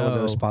 You got to know that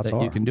those spots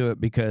you can do it,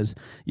 because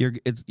you're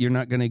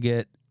not going to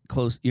get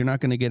close. You're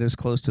not going to get as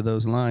close to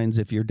those lines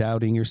if you're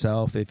doubting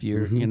yourself. If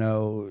you're,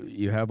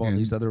 you have all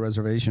these other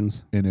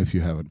reservations. And if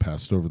you haven't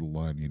passed over the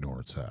line, you know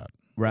where it's at.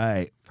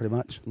 Right. Pretty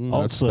much.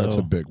 That's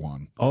a big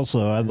one.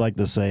 Also, I'd like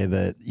to say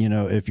that,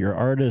 if your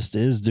artist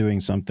is doing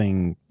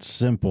something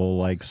simple,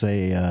 like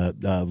say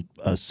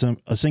a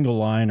single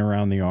line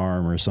around the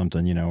arm or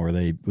something, where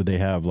they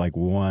have like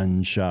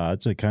one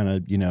shot to kind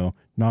of,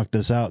 knock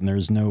this out and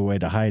there's no way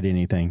to hide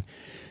anything.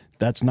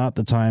 That's not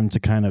the time to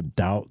kind of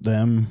doubt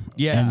them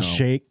and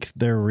shake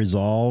their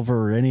resolve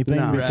or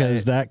anything,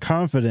 because that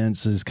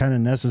confidence is kind of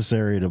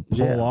necessary to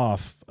pull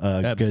off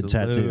a good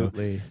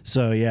tattoo.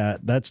 So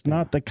that's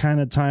not the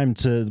kind of time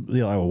to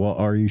be like, well,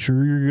 are you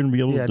sure you're going to be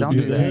able to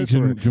do this?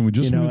 Can we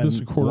just move this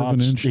a quarter of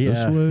an inch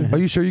this way?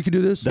 Are you sure you can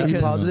do this? Are you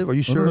positive? Are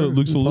you sure? It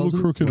looks a little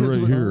crooked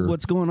right here.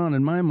 What's going on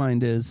in my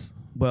mind is,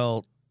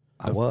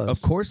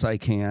 of course I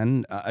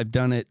can. I've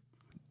done it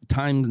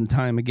time and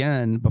time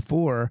again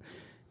before.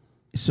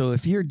 So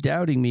if you're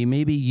doubting me,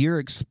 maybe you're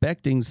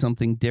expecting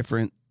something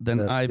different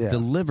than I've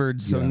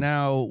delivered. So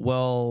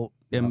now,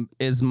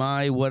 is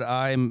what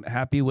I'm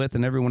happy with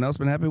and everyone else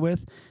been happy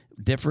with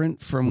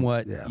different from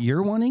what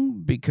you're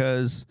wanting?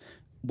 Because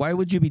why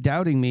would you be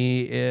doubting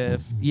me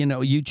if,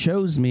 you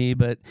chose me,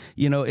 but,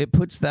 it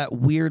puts that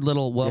weird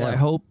little, I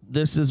hope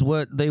this is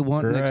what they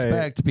want and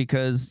expect,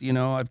 because,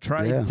 I've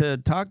tried to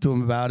talk to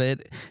them about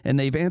it and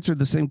they've answered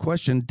the same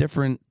question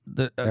different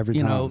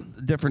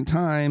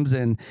times.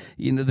 And,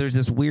 there's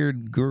this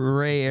weird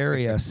gray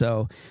area.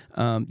 So,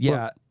 and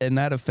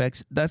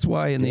that's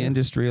why in the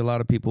industry, a lot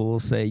of people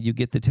will say you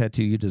get the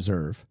tattoo you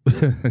deserve.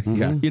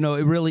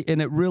 It really,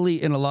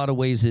 in a lot of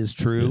ways is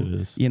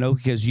true,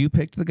 because you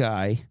picked the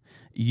guy.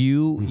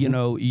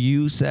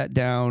 You sat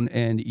down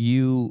and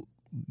you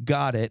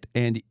got it,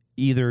 and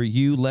either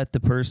you let the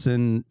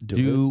person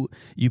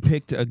you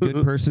picked a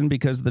good person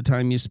because of the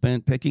time you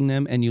spent picking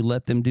them, and you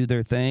let them do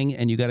their thing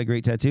and you got a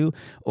great tattoo,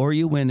 or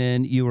you went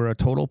in, you were a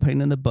total pain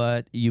in the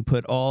butt, you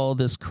put all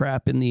this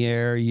crap in the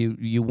air,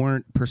 you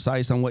weren't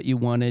precise on what you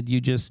wanted,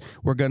 you just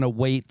were going to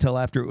wait till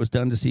after it was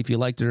done to see if you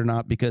liked it or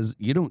not, because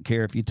you don't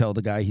care if you tell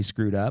the guy he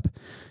screwed up.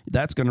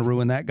 That's going to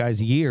ruin that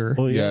guy's year.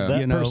 Well,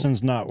 that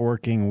person's not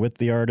working with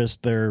the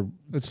artist. They're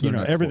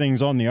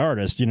everything's on the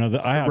artist.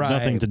 I have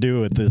nothing to do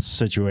with this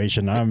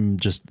situation. I'm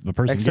just the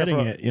person getting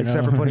it.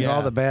 Except for putting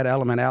all the bad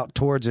element out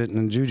towards it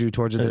and juju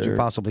towards it that you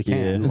possibly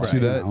can. See,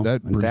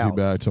 that brings you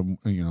back to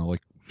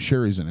like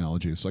Sherry's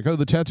analogy. It's like,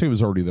 the tattoo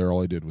was already there.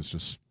 All I did was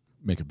just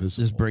make it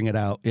visible. Just bring it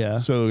out. Yeah.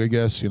 So I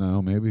guess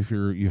maybe if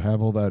you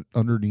have all that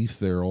underneath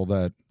there, all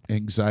that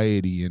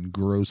anxiety and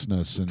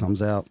grossness, and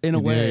comes out in a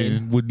way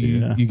when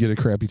you get a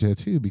crappy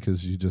tattoo,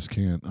 because you just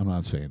can't. I'm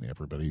not saying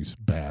everybody's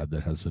bad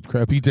that has a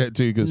crappy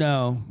tattoo, because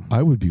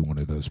I would be one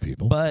of those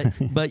people,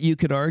 but you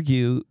could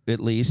argue at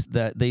least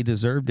that they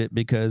deserved it,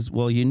 because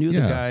you knew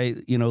the guy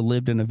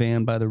lived in a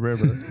van by the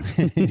river.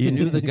 You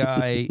knew the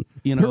guy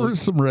there were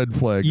some red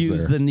flags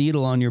used the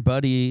needle on your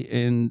buddy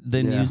and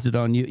then used it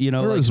on you.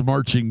 There was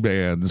marching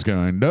bands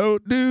going,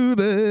 don't do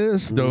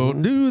this,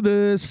 don't do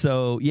this.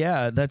 So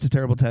that's a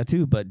terrible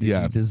tattoo, but did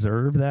you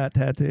deserve that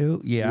tattoo?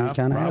 Yeah, you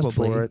kind of asked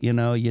for it.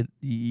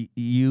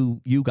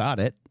 You got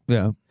it.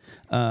 Yeah.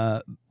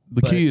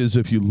 The key is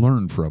if you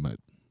learn from it.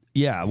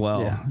 Yeah.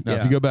 Well. Now,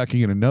 if you go back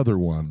and get another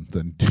one,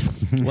 then.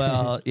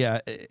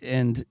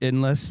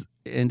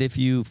 And if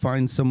you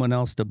find someone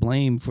else to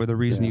blame for the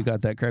reason you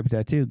got that crappy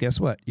tattoo, guess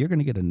what? You're going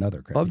to get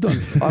another crappy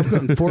tattoo. I've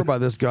gotten 4 by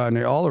this guy, and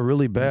they all are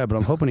really bad, but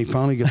I'm hoping he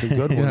finally gets a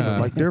good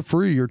one. Like, they're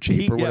free or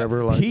cheap or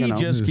whatever. Like, he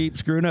just keeps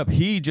screwing up.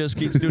 He just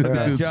keeps doing a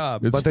bad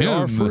job. But they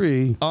are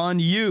free.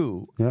 On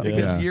you.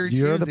 Because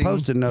you're the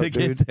Post-it note,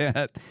 dude.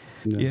 That.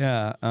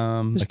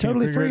 It's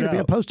totally free to be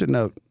a Post-it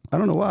note. I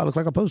don't know why I look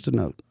like a Post-it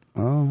note.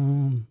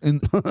 And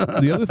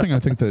the other thing I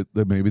think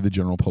that maybe the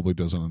general public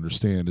doesn't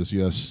understand is,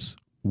 yes,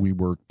 you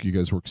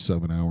guys work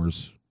 7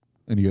 hours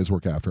and you guys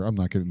work after. I'm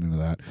not getting into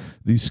that.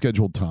 The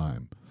scheduled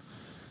time.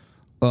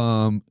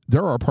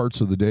 there are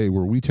parts of the day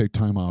where we take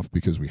time off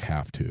because we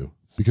have to.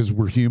 Because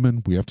we're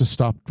human. We have to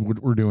stop what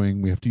we're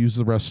doing. We have to use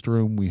the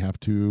restroom. We have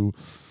to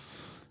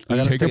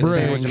take a break.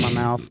 Sandwich in my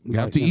mouth. You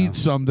have to eat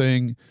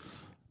something.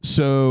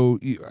 So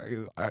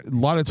a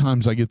lot of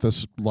times I get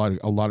this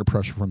a lot of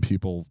pressure from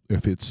people.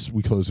 If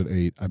we close at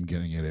 8, I'm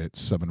getting it at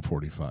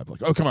 7:45.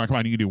 Like, oh, come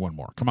on, you can do one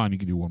more. Come on, you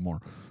can do one more.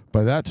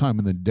 By that time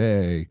in the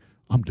day,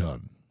 I'm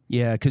done.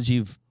 Yeah, because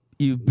you've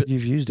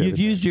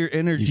used your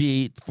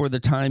energy for the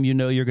time you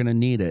know you're going to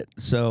need it.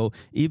 So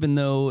even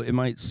though it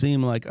might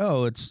seem like,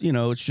 oh, it's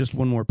just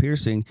one more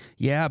piercing.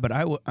 Yeah, but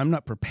I'm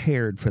not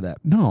prepared for that.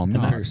 No, I'm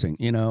not piercing.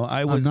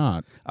 I'm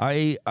not.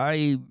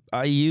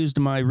 I used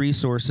my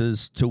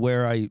resources to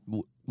where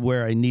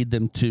I need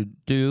them to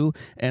do,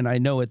 and I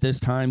know at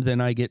this time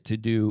then I get to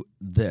do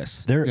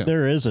this.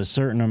 There is a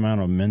certain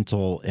amount of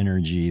mental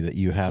energy that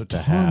you have to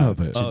have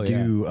to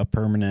do a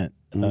permanent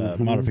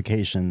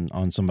modification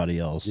on somebody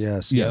else.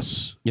 Yes.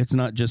 It's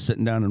not just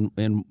sitting down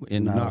and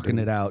knocking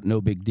it out.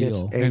 No big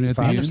deal. It's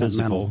 85%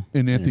 mental.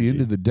 And at the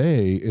end of the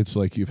day, it's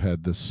like you've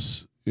had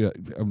this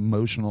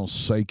emotional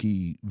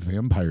psyche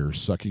vampire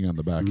sucking on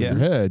the back of your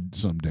head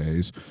some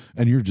days,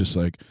 and you're just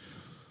like,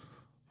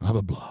 blah,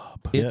 blah, blah.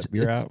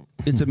 You're out.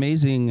 It's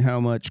amazing how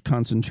much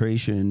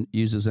concentration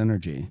uses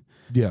energy.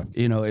 Yeah.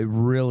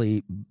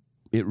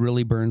 It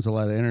really burns a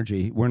lot of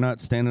energy. We're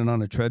not standing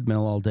on a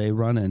treadmill all day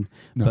running,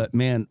 but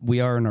man, we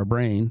are in our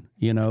brain.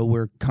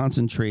 We're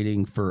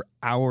concentrating for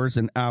hours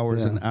and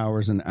hours and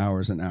hours and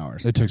hours and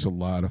hours. It takes a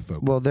lot of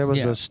focus. Well, there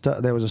was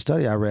a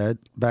study I read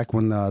back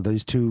when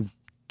these two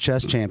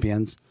chess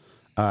champions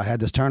had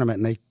this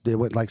tournament, and they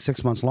went like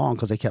 6 months long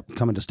because they kept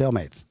coming to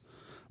stalemates.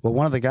 Well,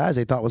 one of the guys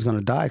they thought was going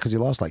to die because he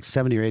lost like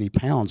 70 or 80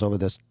 pounds over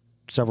this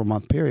several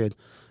month period,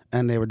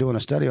 and they were doing a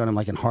study on him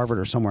like in Harvard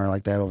or somewhere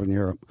like that over in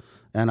Europe.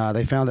 And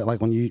they found that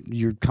like when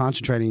you're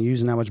concentrating,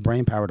 using that much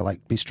brain power to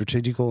like be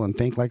strategical and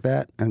think like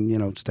that,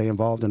 and stay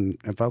involved and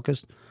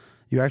focused,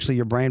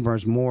 your brain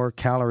burns more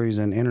calories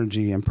and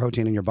energy and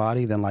protein in your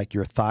body than like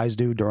your thighs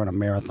do during a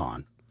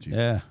marathon.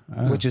 Yeah,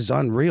 which is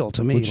unreal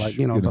to me.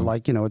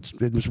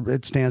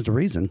 It stands to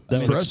reason.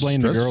 That would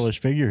explain the girlish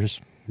figures.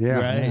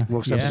 Yeah, right.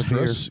 Well,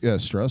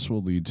 Stress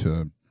will lead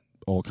to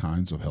all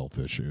kinds of health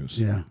issues.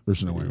 Yeah.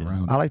 There's no way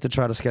around it. I like to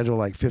try to schedule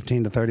like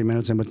 15 to 30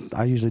 minutes in, but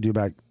I usually do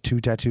about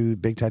 2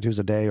 big tattoos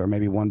a day or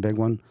maybe one big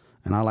one.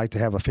 And I like to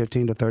have a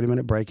 15 to 30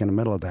 minute break in the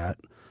middle of that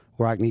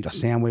where I can eat a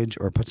sandwich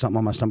or put something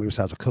on my stomach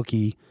besides a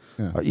cookie.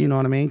 Yeah. Or, you know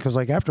what I mean? Because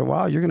like after a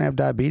while, you're going to have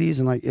diabetes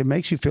and like it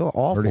makes you feel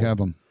awful. I already have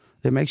them.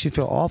 It makes you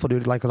feel awful,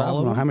 dude. Like, 'cause I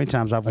don't know how many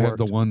times I've worked. I have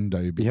the one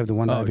diabetes. You have the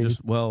one diabetes?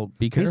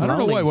 Because I don't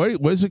know why.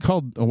 What is it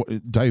called?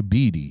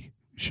 Diabetes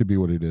should be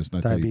what it is,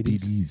 not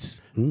diabetes.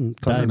 Diabetes.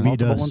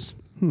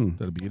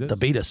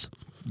 Diabetes.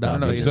 I don't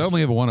know. 'Cause I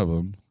only have one of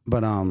them.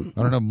 But I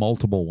don't have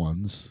multiple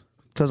ones.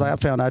 Because I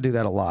found I do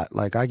that a lot.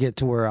 Like I get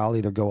to where I'll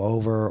either go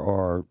over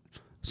or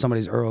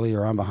somebody's early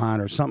or I'm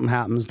behind or something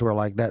happens to where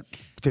like that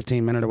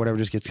 15-minute or whatever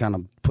just gets kind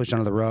of pushed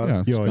under the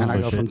rug. Yeah, and I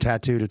go from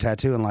tattoo to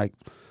tattoo, and like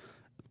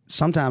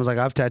sometimes like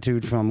I've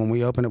tattooed from when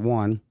we open at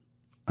 1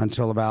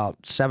 until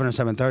about 7 or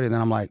 7:30. Then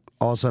I'm like,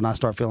 all of a sudden I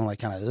start feeling like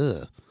kind of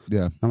ugh.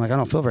 Yeah. I'm like, I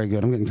don't feel very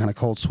good. I'm getting kind of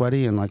cold,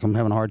 sweaty, and like I'm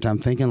having a hard time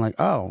thinking. Like,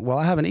 oh, well,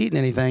 I haven't eaten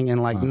anything in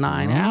like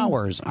 9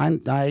 hours. I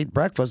ate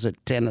breakfast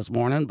at 10 this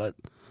morning, but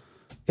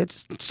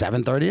it's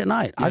 7:30 at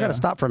night. Yeah. I got to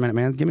stop for a minute,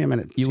 man. Give me a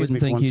minute. You wouldn't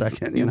think 1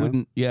 second. You know?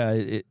 Wouldn't.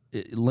 Yeah.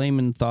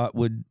 Layman thought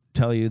would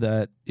tell you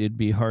that it'd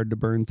be hard to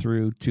burn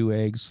through 2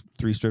 eggs,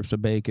 3 strips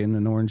of bacon,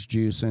 an orange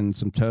juice, and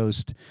some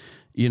toast.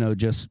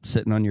 Just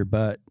sitting on your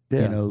butt.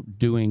 Yeah.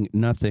 Doing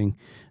nothing.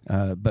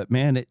 But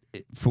man, it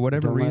for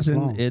whatever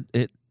reason,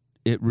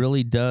 it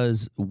really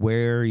does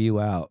wear you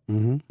out.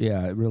 Mm-hmm.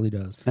 Yeah, it really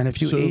does. And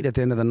if you eat at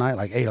the end of the night,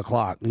 like 8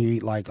 o'clock, and you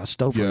eat like a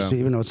Stouffer's,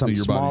 even though it's something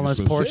small in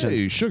its portion,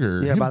 hey,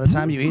 sugar. Yeah, by the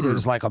time you eat it,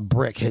 it's like a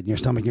brick hitting your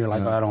stomach. And you're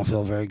like, oh, I don't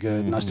feel very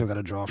good, and I still got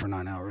to draw for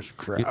 9 hours.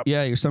 Crap.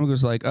 Yeah, your stomach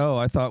was like, oh,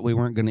 I thought we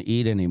weren't going to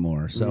eat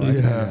anymore. So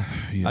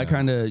I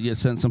kind of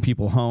sent some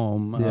people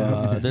home.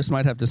 Yeah. This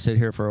might have to sit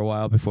here for a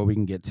while before we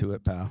can get to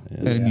it, pal.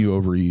 And you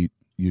overeat.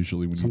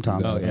 Usually when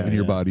sometimes, you do that, and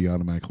your body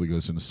automatically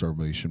goes into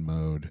starvation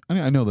mode.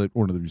 I know that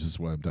one of the reasons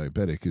why I'm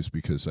diabetic is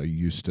because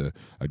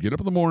I'd get up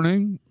in the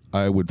morning,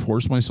 I would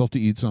force myself to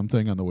eat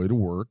something on the way to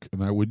work,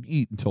 and I would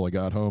eat until I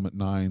got home at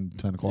 9,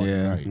 10 o'clock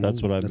at night.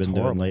 That's what I've been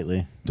doing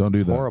lately. Don't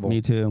do that. Horrible.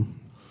 Me too.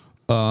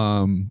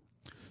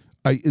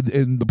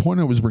 And the point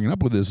I was bringing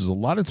up with this is a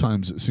lot of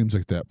times it seems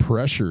like that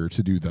pressure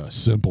to do the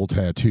simple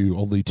tattoo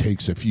only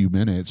takes a few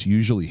minutes,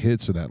 usually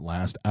hits in that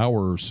last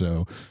hour or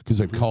so, because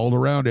they've called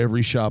around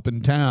every shop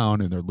in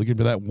town and they're looking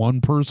for that one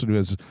person who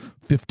has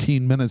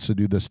 15 minutes to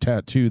do this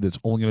tattoo that's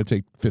only going to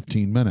take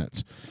 15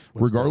 minutes.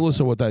 Regardless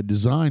of what that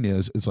design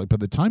is, it's like by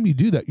the time you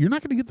do that, you're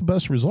not going to get the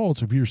best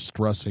results if you're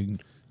stressing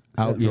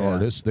out your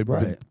artist. They've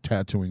been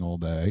tattooing all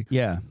day.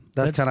 Yeah.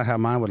 That's kind of how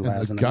mine would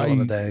last in the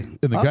middle of the day.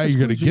 And the guy you're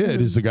going to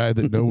get is the guy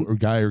that or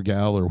guy or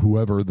gal or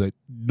whoever that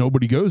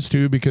nobody goes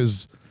to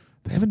because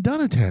they haven't done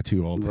a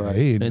tattoo all day,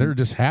 Right. and they're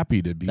just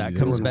happy to be That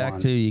there. comes back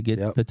to you get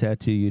the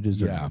tattoo you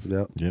deserve. Yeah.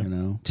 Yep. Yeah. You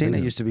know, Tina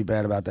used to be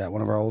bad about that.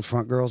 One of our old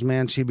front girls,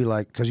 man, she'd be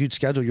like, because you'd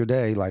schedule your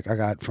day, like I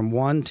got from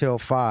 1 till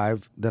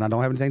 5, then I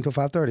don't have anything till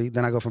 5:30,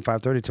 then I go from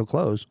 5:30 till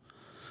close.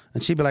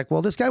 And she'd be like,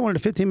 well, this guy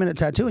wanted a 15-minute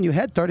tattoo, and you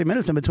had 30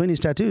 minutes in between these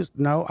tattoos.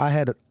 No, I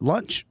had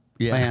lunch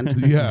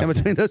planned Yeah. in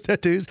between those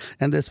tattoos,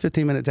 and this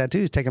 15-minute tattoo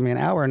is taking me an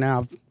hour, and now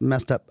I've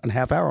messed up a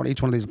half hour on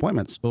each one of these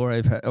appointments. or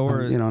I've had,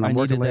 or you know, and I'm I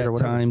working needed late or that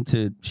whatever. time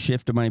to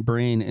shift my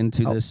brain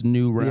into this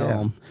new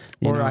realm.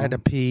 you Or know? I had to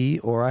pee,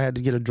 or I had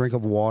to get a drink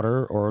of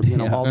water, or, you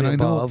know, all And the I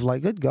know- above.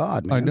 Like, good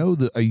God, man. I know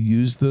that I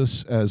use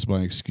this as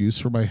my excuse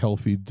for my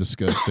healthy,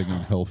 disgusting,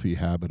 unhealthy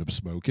habit of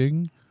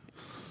smoking.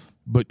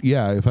 But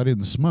yeah, if I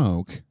didn't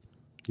smoke,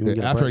 You would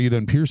get a after I break. get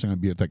done piercing,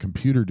 I'd be at that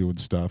computer doing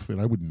stuff,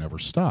 and I would never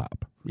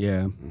stop.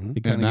 Yeah,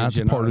 it kinda And that's gives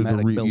you an part of the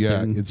automatic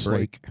built-in it's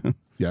break. like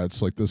yeah,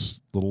 it's like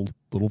this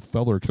little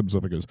feller comes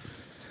up and goes,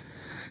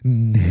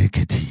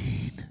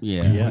 nicotine.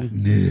 yeah.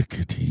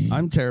 Nicotine.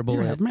 I'm terrible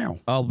You at. have meow.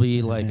 I'll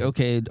be like,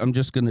 okay, I'm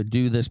just gonna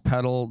do this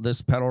pedal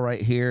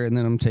right here, and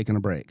then I'm taking a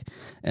break,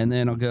 and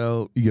then I'll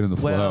go. You get in the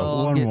flow.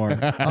 Well, One more.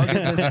 I'll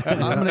get this, I'm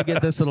gonna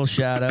get this little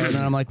shadow, and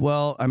then I'm like,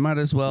 well, I might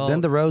as well.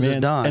 Then the rose is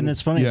Man, done. and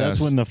it's funny. Yes. That's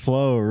when the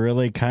flow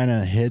really kind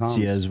of hits Comes.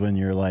 you, is when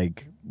you're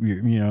like,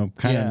 you know,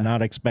 kind of Yeah.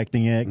 not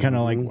expecting it, kind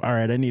of like, all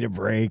right, I need a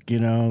break, you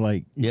know,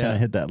 like you Yeah. kind of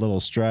hit that little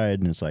stride,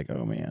 and it's like,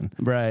 oh man,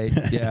 right,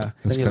 yeah.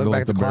 then you kinda look like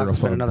back at the the clock and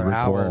spend marathon another brick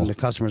hour, wall. and the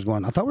customer's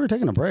going, I thought we were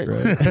taking a break.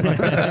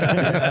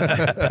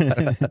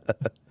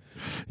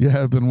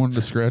 Yeah, I've been wanting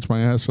to scratch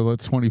my ass for like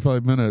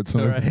 25 minutes.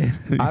 And Right.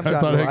 I I've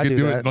got thought where I I could do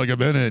do it that. in like a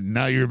minute.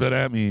 Now you're a bit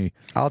at me.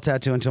 I'll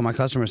tattoo until my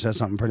customer says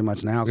something pretty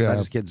much now because I Yeah.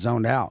 just get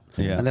zoned out.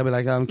 Yeah. And they'll be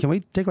like, can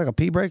we take like a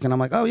pee break? And I'm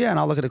like, oh, yeah. And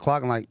I'll look at the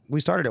clock and like,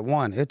 we started at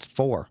 1. It's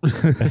 4.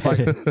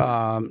 Like,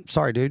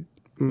 sorry, dude.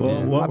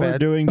 well, My what we're bad.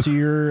 doing to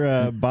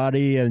your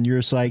body and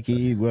your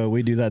psyche, well,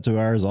 we do that to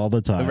ours all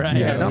the time. Right.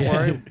 Yeah, don't Yeah.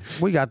 worry.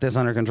 We got this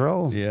under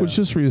control. Yeah. Which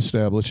just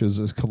reestablishes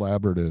this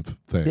collaborative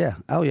thing. Yeah.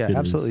 Oh, yeah.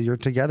 Absolutely. You're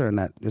together in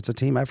that. It's a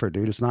team effort,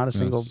 dude. It's not a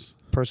single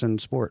person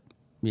sport.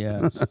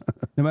 Yeah.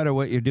 No matter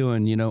what you're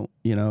doing, you don't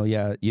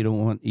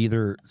want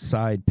either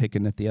side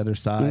picking at the other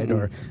side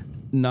or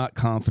not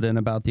confident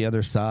about the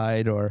other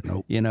side, or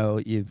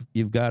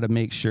you've got to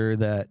make sure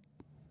that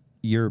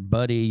your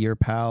buddy, your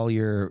pal,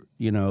 your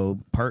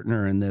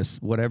partner in this,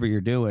 whatever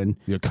you're doing,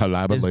 Your is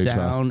collaborator.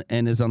 down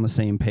and is on the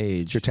same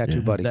page. Your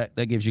tattoo buddy.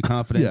 That gives you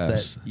confidence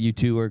Yes. that you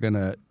two are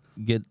gonna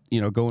get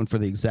going for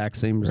the exact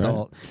same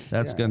result.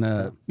 That's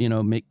gonna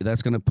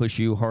that's gonna push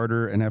you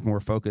harder and have more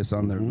focus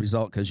on the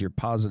result because you're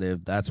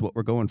positive. That's what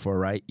we're going for,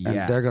 right? And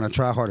Yeah. they're going to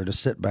try harder to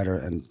sit better.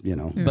 And,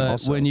 But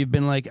also, when you've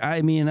been like,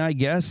 I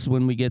guess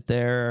when we get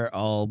there,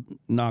 I'll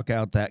knock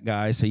out that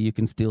guy so you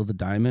can steal the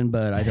diamond,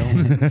 but I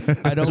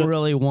don't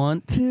really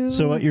want to.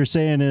 So what you're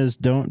saying is,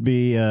 don't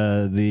be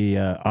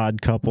the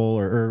odd couple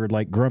or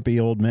like grumpy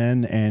old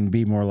men, and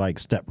be more like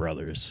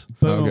stepbrothers.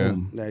 Boom.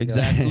 Okay. There you go.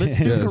 Exactly. Let's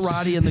do Yes.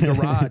 karate in the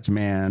garage,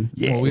 man.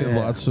 Well, we have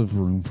lots of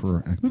room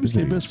for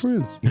activities.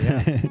 friends.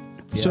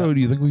 So, do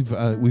you think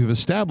we've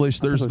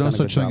established there's we've no done a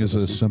such good thing job as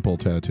with a this. simple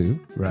tattoo?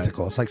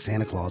 Mythical. It's like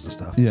Santa Claus and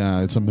stuff.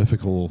 Yeah, it's a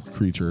mythical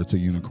creature. It's a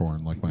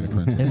unicorn, like my It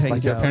apprentice.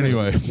 hangs Like out.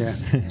 Anyway, Yeah.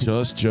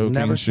 just joking,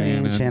 Never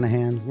seen Shannon.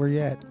 Shanahan. Where you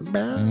at?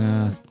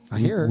 I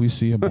hear her. We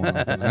see him more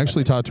often. I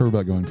actually talked to her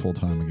about going full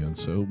time again,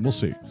 so we'll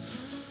see.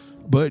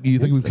 But do you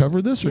think we've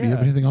covered this, or do you have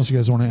Yeah. anything else you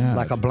guys want to add?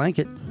 Like a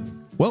blanket.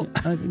 well,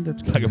 I think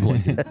that's good. like a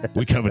blanket.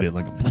 We covered it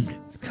like a blanket.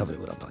 Covered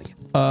it with a blanket.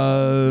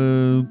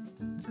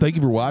 Thank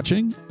you for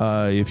watching.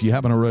 If you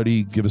haven't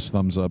already, give us a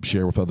thumbs up,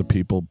 share with other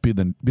people. Be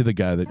the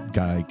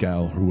guy,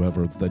 gal,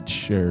 whoever that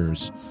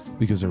shares,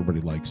 because everybody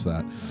likes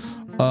that.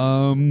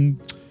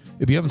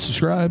 If you haven't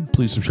subscribed,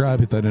 please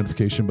subscribe. Hit that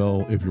notification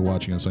bell if you're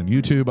watching us on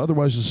YouTube.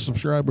 Otherwise, just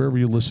subscribe wherever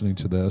you're listening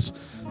to this.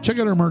 Check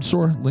out our merch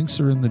store. Links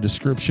are in the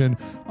description.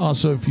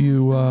 Also, if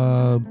you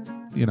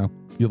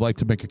you'd like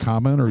to make a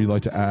comment or you'd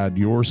like to add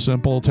your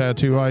simple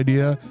tattoo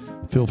idea,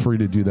 feel free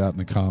to do that in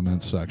the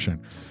comments section.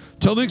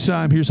 Till next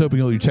time, here's hoping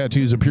all your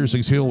tattoos and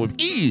piercings heal with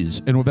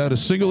ease and without a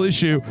single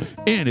issue.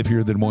 And if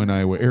you're in the Des Moines,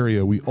 Iowa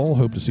area, we all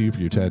hope to see you for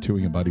your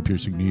tattooing and body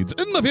piercing needs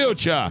in the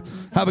future.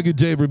 Have a good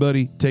day,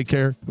 everybody. Take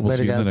care. We'll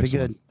Later, see you in guys. the Be next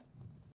one. good.